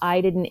this, but if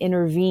I didn't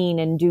intervene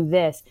and do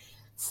this.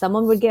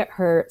 someone would get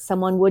hurt,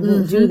 someone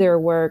wouldn't do their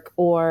work,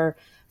 or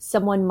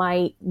someone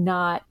might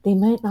not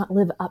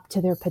live up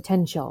to their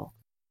potential.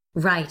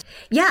 Right.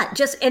 Yeah.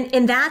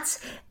 And that's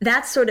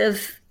sort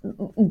of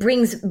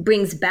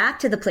brings back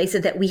to the place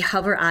of that we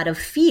hover out of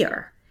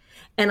fear.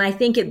 And I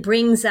think it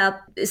brings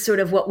up sort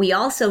of what we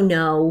also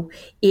know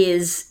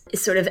is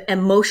sort of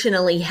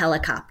emotionally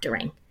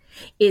helicoptering.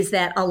 Is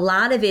that a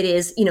lot of it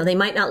is, they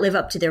might not live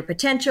up to their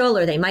potential,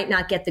 or they might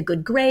not get the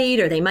good grade,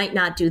 or they might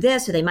not do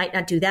this, or they might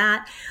not do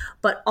that.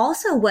 But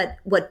also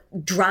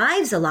what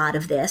drives a lot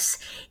of this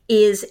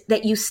is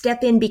that you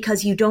step in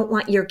because you don't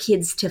want your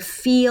kids to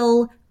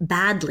feel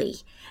badly,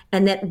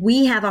 and that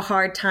we have a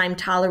hard time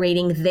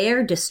tolerating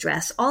their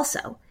distress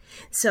also.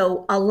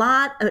 So a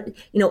lot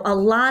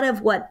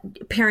of what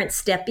parents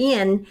step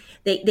in,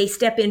 they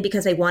step in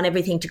because they want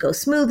everything to go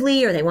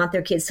smoothly, or they want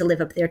their kids to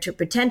live up to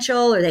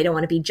potential, or they don't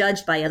want to be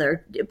judged by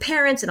other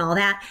parents and all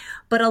that.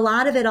 But a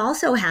lot of it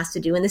also has to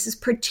do, and this is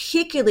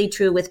particularly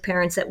true with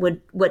parents that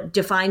would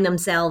define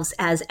themselves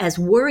as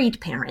worried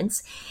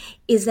parents,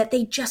 is that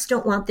they just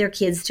don't want their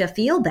kids to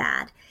feel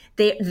bad.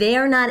 They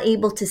are not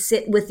able to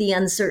sit with the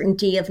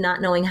uncertainty of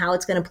not knowing how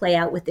it's going to play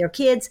out with their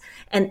kids,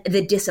 and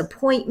the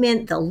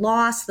disappointment, the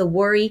loss, the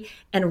worry.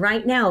 And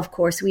right now, of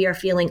course, we are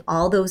feeling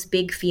all those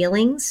big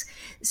feelings.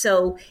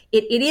 So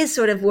it is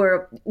sort of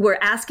we're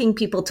asking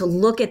people to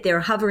look at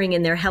their hovering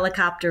and their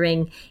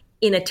helicoptering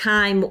in a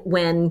time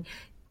when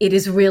it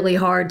is really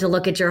hard to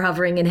look at your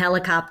hovering and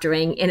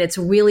helicoptering, and it's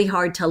really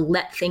hard to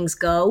let things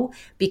go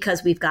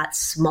because we've got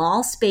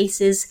small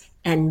spaces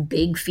and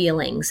big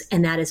feelings.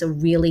 And that is a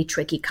really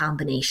tricky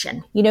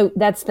combination. You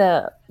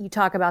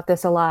talk about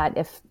this a lot.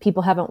 If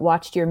people haven't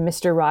watched your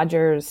Mr.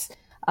 Rogers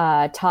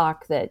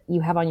talk that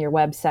you have on your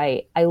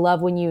website, I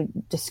love when you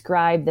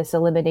describe this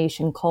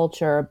elimination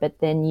culture, but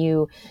then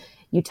you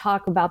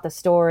talk about the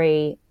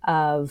story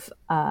of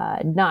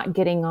not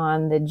getting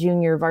on the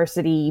junior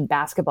varsity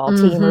basketball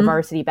team or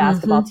varsity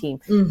basketball team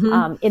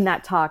in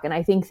that talk. And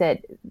I think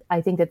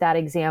that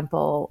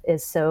example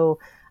is so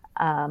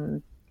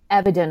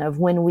evident of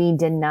when we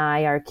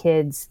deny our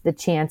kids the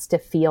chance to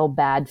feel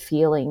bad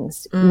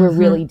feelings, we're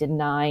really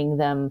denying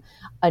them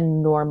a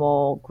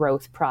normal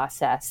growth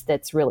process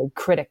that's really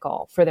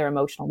critical for their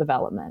emotional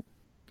development.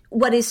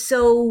 What is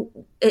so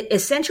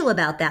essential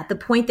about that, the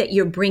point that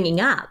you're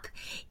bringing up,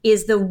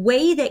 is the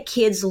way that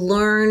kids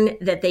learn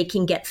that they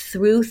can get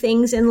through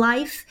things in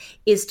life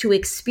is to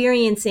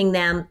experiencing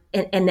them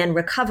and then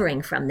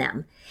recovering from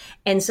them.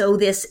 And so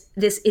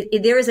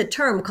there is a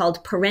term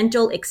called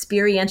parental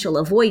experiential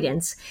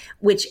avoidance,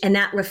 and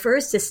that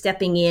refers to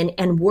stepping in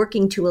and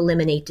working to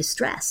eliminate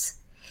distress.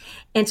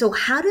 And so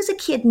how does a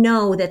kid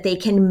know that they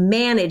can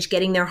manage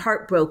getting their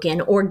heart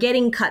broken, or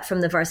getting cut from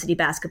the varsity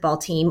basketball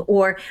team,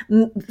 or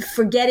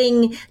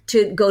forgetting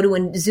to go to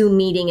a Zoom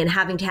meeting and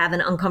having to have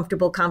an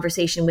uncomfortable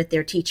conversation with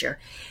their teacher?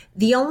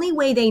 The only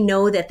way they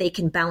know that they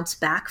can bounce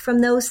back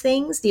from those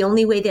things, the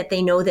only way that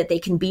they know that they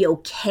can be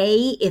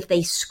okay if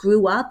they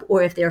screw up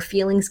or if their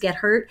feelings get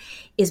hurt,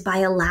 is by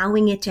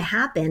allowing it to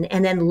happen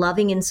and then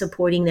loving and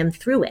supporting them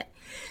through it.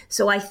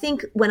 So I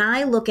think when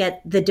I look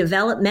at the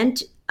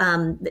development,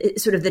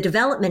 sort of the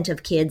development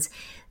of kids,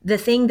 the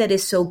thing that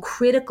is so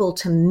critical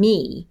to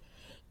me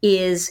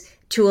is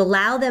to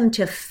allow them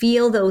to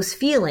feel those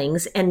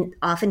feelings. And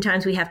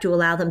oftentimes we have to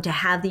allow them to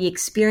have the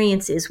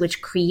experiences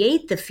which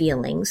create the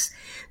feelings,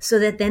 so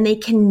that then they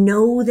can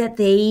know that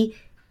they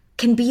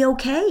can be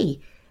okay.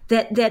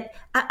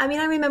 I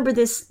remember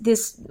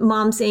this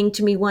mom saying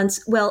to me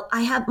once, well,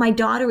 my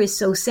daughter is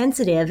so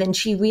sensitive and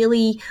she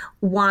really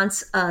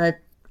wants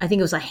I think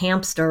it was a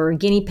hamster or a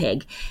guinea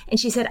pig. And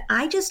she said,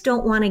 I just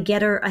don't want to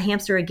get her a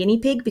hamster or a guinea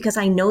pig because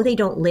I know they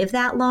don't live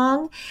that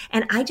long.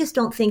 And I just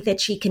don't think that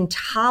she can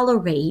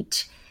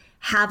tolerate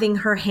having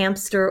her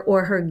hamster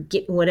or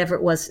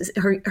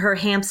her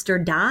hamster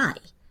die.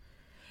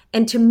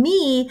 And to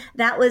me,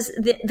 that was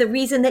the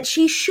reason that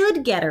she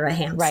should get her a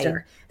hamster,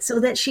 right, so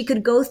that she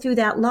could go through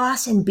that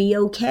loss and be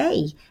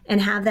okay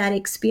and have that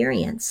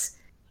experience.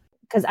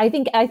 Because I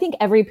think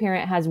every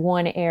parent has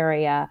one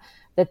area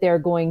that they're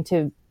going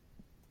to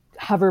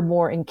hover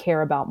more and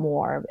care about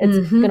more.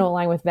 It's going to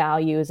align with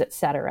values, et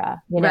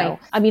cetera. Right.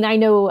 I mean, I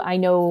know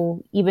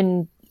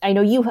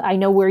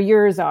where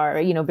yours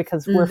are,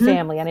 because we're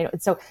family, and I know,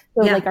 so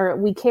yeah. Like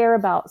we care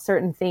about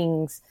certain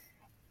things,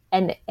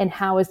 and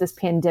how is this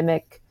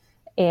pandemic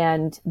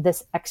and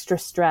this extra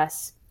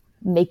stress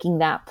making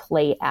that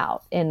play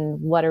out,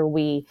 and what are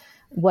we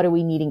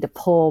needing to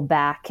pull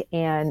back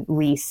and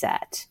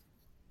reset?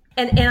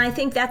 And I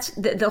think that's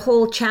the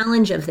whole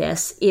challenge of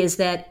this, is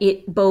that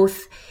it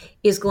both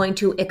is going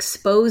to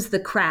expose the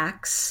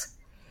cracks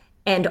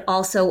and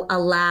also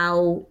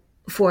allow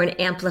for an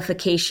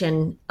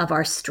amplification of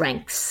our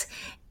strengths.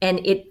 And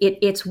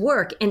it's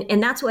work.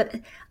 And that's what,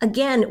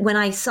 again, when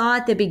I saw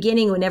at the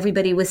beginning, when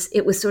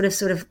it was sort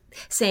of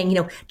saying,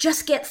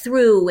 just get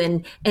through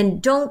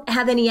and don't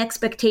have any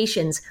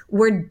expectations.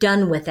 We're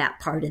done with that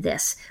part of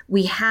this.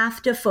 We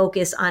have to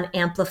focus on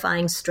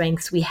amplifying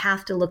strengths. We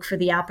have to look for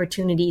the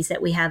opportunities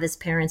that we have as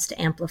parents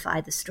to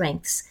amplify the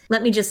strengths.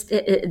 Let me just,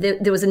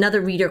 there was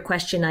another reader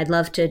question I'd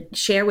love to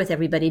share with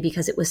everybody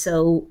because it was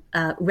so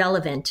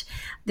relevant.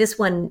 This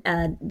one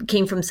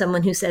came from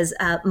someone who says,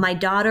 my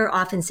daughter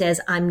often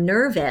says, I'm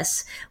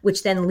nervous,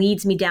 which then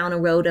leads me down a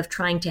road of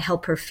trying to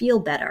help her feel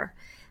better.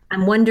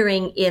 I'm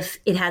wondering if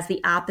it has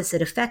the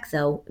opposite effect,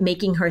 though,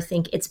 making her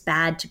think it's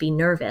bad to be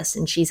nervous,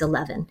 and she's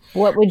 11.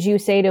 What would you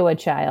say to a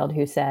child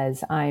who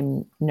says,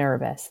 I'm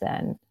nervous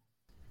then?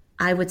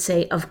 I would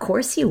say, of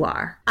course you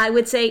are. I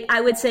would say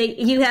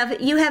you have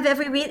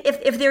every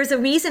if there's a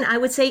reason, I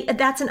would say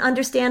that's an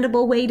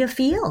understandable way to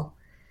feel.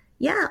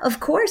 Yeah, of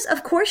course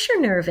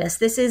you're nervous.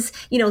 This is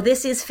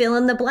fill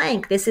in the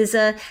blank. This is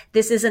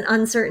an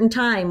uncertain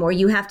time, or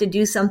you have to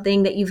do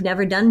something that you've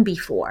never done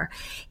before.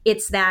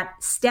 It's that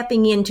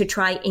stepping in to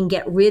try and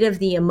get rid of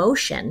the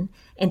emotion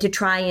and to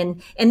try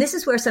and this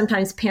is where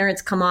sometimes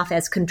parents come off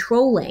as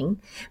controlling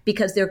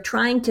because they're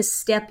trying to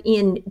step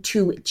in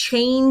to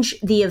change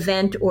the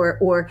event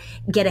or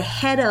get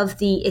ahead of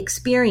the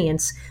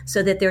experience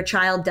so that their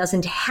child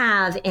doesn't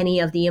have any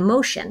of the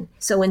emotion.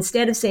 So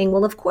instead of saying,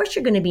 well, of course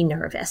you're going to be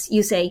nervous,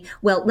 you say,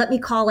 well, let me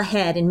call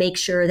ahead and make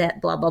sure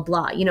that blah, blah,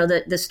 blah.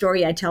 The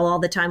story I tell all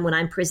the time when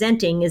I'm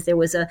presenting is there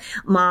was a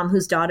mom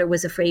whose daughter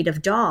was afraid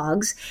of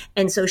dogs.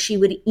 And so she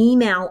would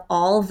email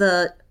all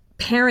the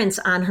parents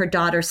on her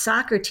daughter's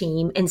soccer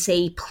team and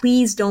say,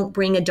 please don't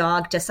bring your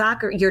dogs to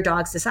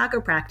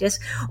soccer practice,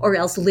 or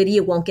else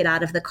Lydia won't get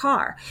out of the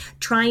car,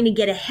 trying to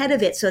get ahead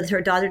of it so that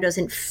her daughter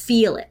doesn't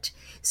feel it.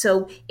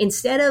 So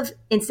instead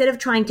of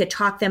trying to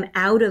talk them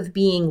out of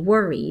being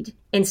worried,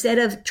 instead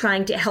of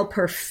trying to help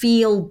her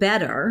feel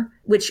better,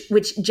 which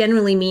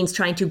generally means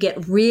trying to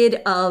get rid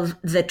of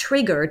the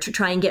trigger, to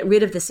try and get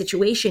rid of the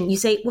situation, you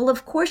say, well,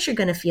 of course you're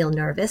going to feel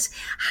nervous.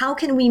 How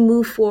can we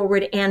move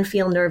forward and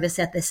feel nervous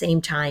at the same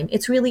time?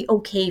 It's really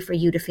okay for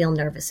you to feel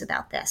nervous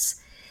about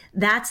this.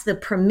 That's the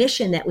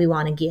permission that we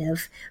want to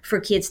give for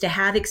kids to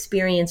have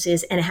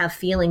experiences and have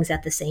feelings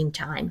at the same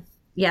time.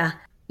 Yeah.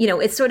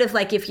 It's sort of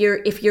like if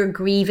you're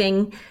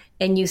grieving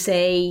and you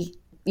say,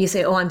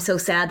 oh, I'm so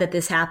sad that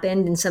this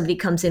happened. And somebody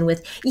comes in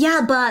with,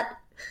 yeah, but,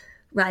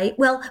 right?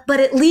 Well, but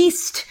at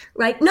least,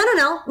 right? No,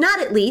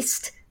 not at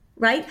least,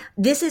 right?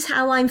 This is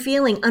how I'm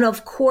feeling. And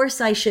of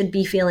course I should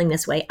be feeling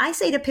this way. I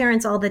say to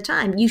parents all the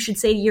time, you should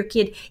say to your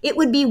kid, it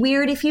would be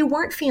weird if you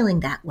weren't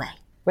feeling that way.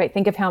 Right.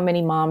 Think of how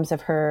many moms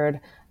have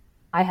heard,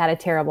 I had a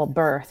terrible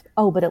birth.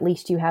 Oh, but at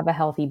least you have a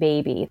healthy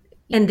baby.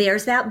 And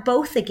there's that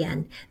both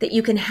again, that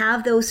you can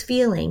have those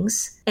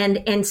feelings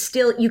and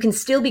still, you can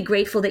still be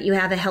grateful that you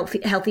have a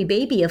healthy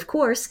baby, of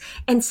course,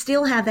 and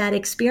still have that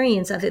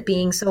experience of it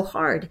being so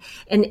hard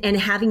and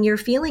having your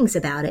feelings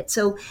about it.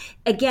 So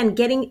again,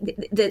 getting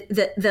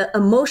the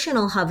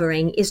emotional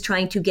hovering is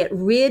trying to get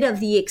rid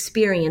of the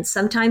experience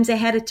sometimes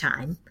ahead of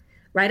time.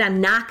 Right? I'm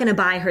not going to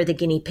buy her the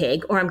guinea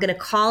pig, or I'm going to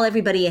call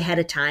everybody ahead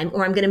of time,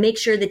 or I'm going to make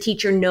sure the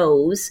teacher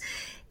knows,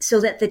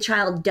 so that the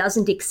child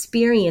doesn't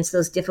experience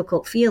those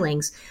difficult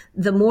feelings.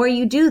 The more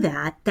you do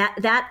that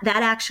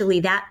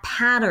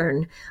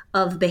pattern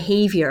of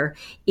behavior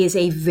is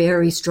a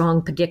very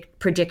strong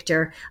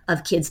predictor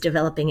of kids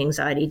developing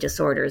anxiety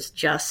disorders,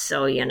 just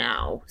so you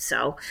know.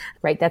 So,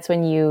 right. That's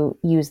when you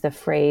use the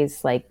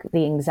phrase like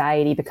the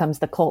anxiety becomes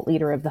the cult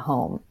leader of the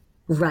home.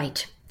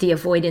 Right. The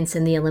avoidance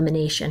and the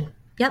elimination.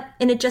 Yep.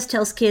 And it just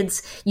tells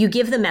kids, you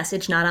give the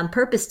message not on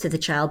purpose to the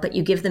child, but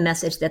you give the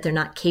message that they're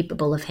not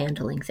capable of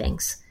handling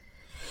things.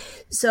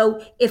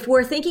 So if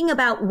we're thinking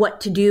about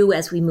what to do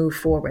as we move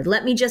forward,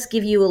 let me just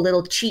give you a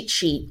little cheat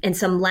sheet and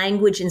some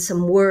language and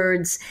some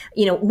words.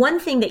 One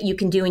thing that you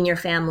can do in your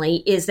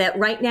family is that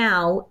right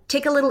now,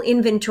 take a little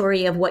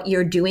inventory of what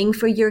you're doing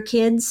for your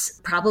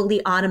kids,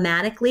 probably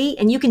automatically.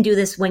 And you can do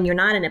this when you're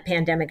not in a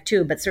pandemic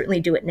too, but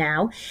certainly do it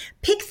now.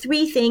 Pick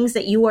 3 things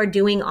that you are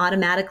doing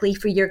automatically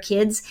for your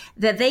kids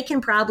that they can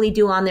probably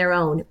do on their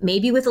own,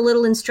 maybe with a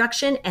little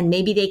instruction, and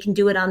maybe they can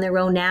do it on their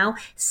own now.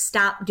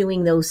 Stop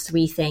doing those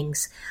 3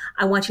 things.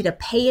 I want you to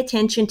pay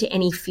attention to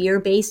any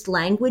fear-based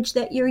language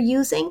that you're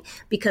using,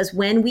 because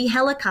when we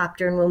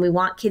helicopter and when we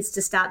want kids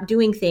to stop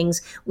doing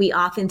things, we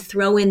often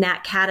throw in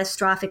that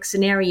catastrophic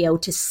scenario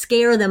to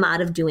scare them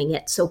out of doing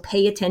it. So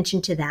pay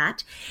attention to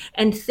that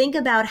and think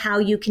about how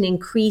you can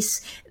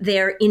increase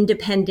their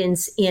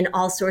independence in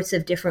all sorts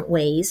of different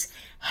ways.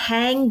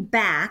 Hang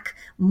back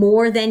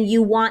more than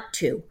you want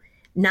to.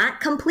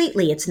 Not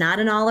completely. It's not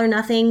an all or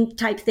nothing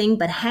type thing,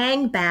 but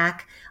hang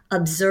back.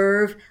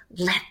 Observe,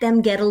 let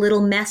them get a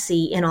little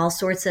messy in all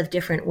sorts of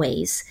different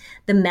ways.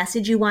 The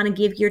message you want to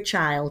give your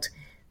child,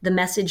 the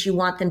message you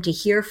want them to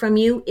hear from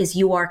you is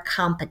you are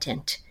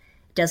competent.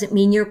 It doesn't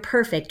mean you're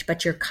perfect,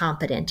 but you're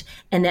competent,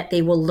 and that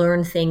they will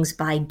learn things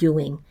by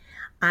doing.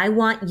 I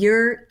want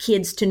your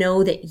kids to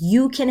know that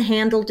you can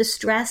handle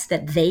distress,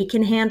 that they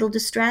can handle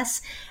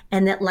distress,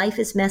 and that life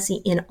is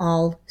messy in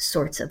all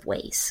sorts of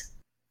ways.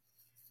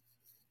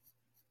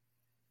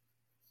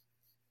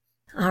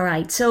 All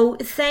right. So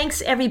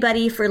thanks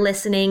everybody for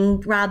listening.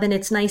 Robin,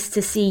 it's nice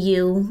to see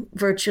you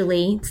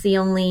virtually. It's the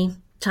only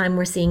time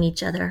we're seeing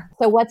each other.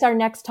 So what's our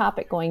next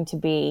topic going to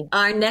be?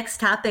 Our next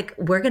topic,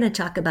 we're going to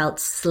talk about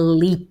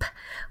sleep,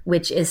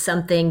 which is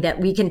something that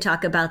we can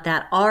talk about,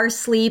 that our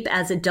sleep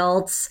as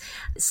adults,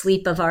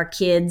 sleep of our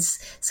kids.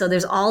 So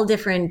there's all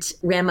different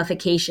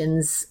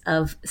ramifications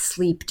of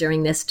sleep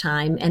during this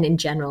time and in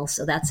general.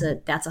 So that's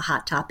a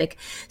hot topic.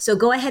 So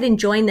go ahead and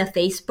join the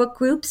Facebook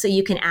group so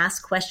you can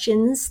ask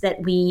questions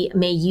that we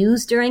may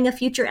use during a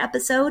future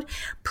episode.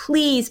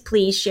 Please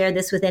share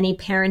this with any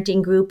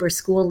parenting group or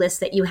school list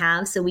that you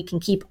have, so we can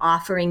keep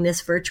offering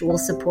this virtual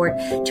support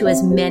to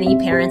as many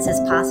parents as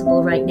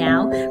possible right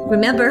now.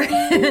 Remember,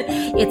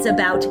 it's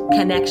about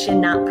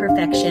connection, not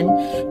perfection.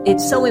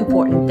 It's so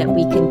important that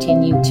we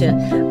continue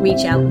to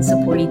reach out and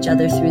support each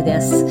other through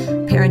this.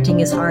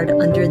 Parenting is hard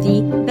under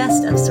the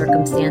best of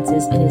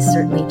circumstances and is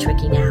certainly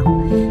tricky now.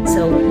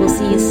 So we'll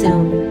see you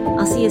soon.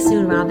 I'll see you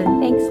soon, Robin.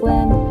 Thanks,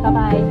 Lynn.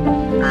 Bye-bye.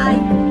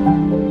 Bye.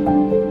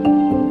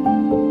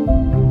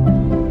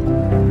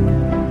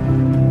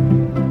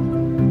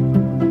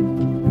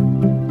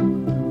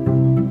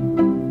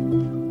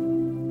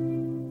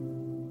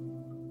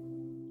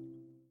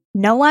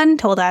 No one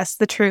told us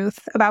the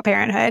truth about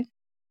parenthood.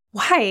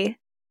 Why?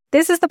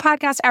 This is the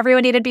podcast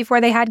everyone needed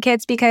before they had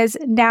kids, because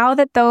now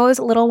that those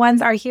little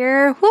ones are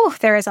here,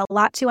 there is a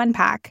lot to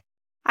unpack.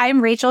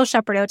 I'm Rachel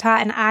Shepardota,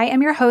 and I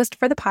am your host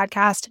for the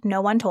podcast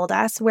No One Told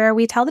Us, where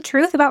we tell the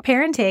truth about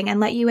parenting and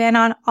let you in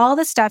on all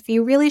the stuff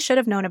you really should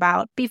have known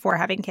about before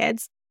having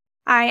kids.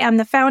 I am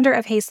the founder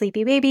of Hey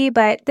Sleepy Baby,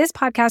 but this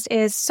podcast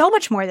is so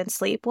much more than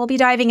sleep. We'll be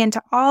diving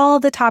into all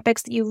the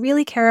topics that you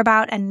really care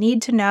about and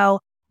need to know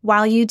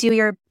while you do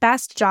your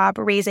best job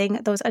raising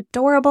those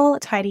adorable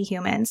tiny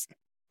humans.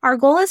 Our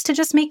goal is to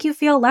just make you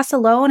feel less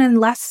alone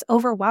and less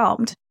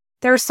overwhelmed.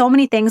 There are so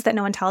many things that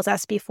no one tells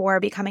us before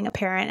becoming a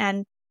parent,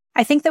 and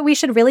I think that we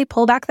should really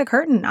pull back the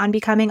curtain on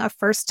becoming a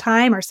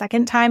first-time or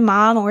second-time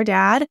mom or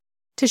dad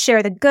to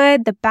share the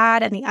good, the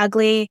bad, and the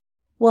ugly.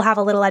 We'll have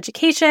a little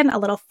education, a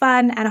little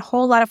fun, and a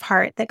whole lot of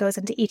heart that goes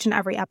into each and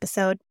every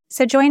episode.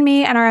 So join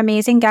me and our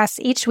amazing guests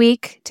each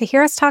week to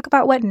hear us talk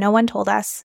about what no one told us.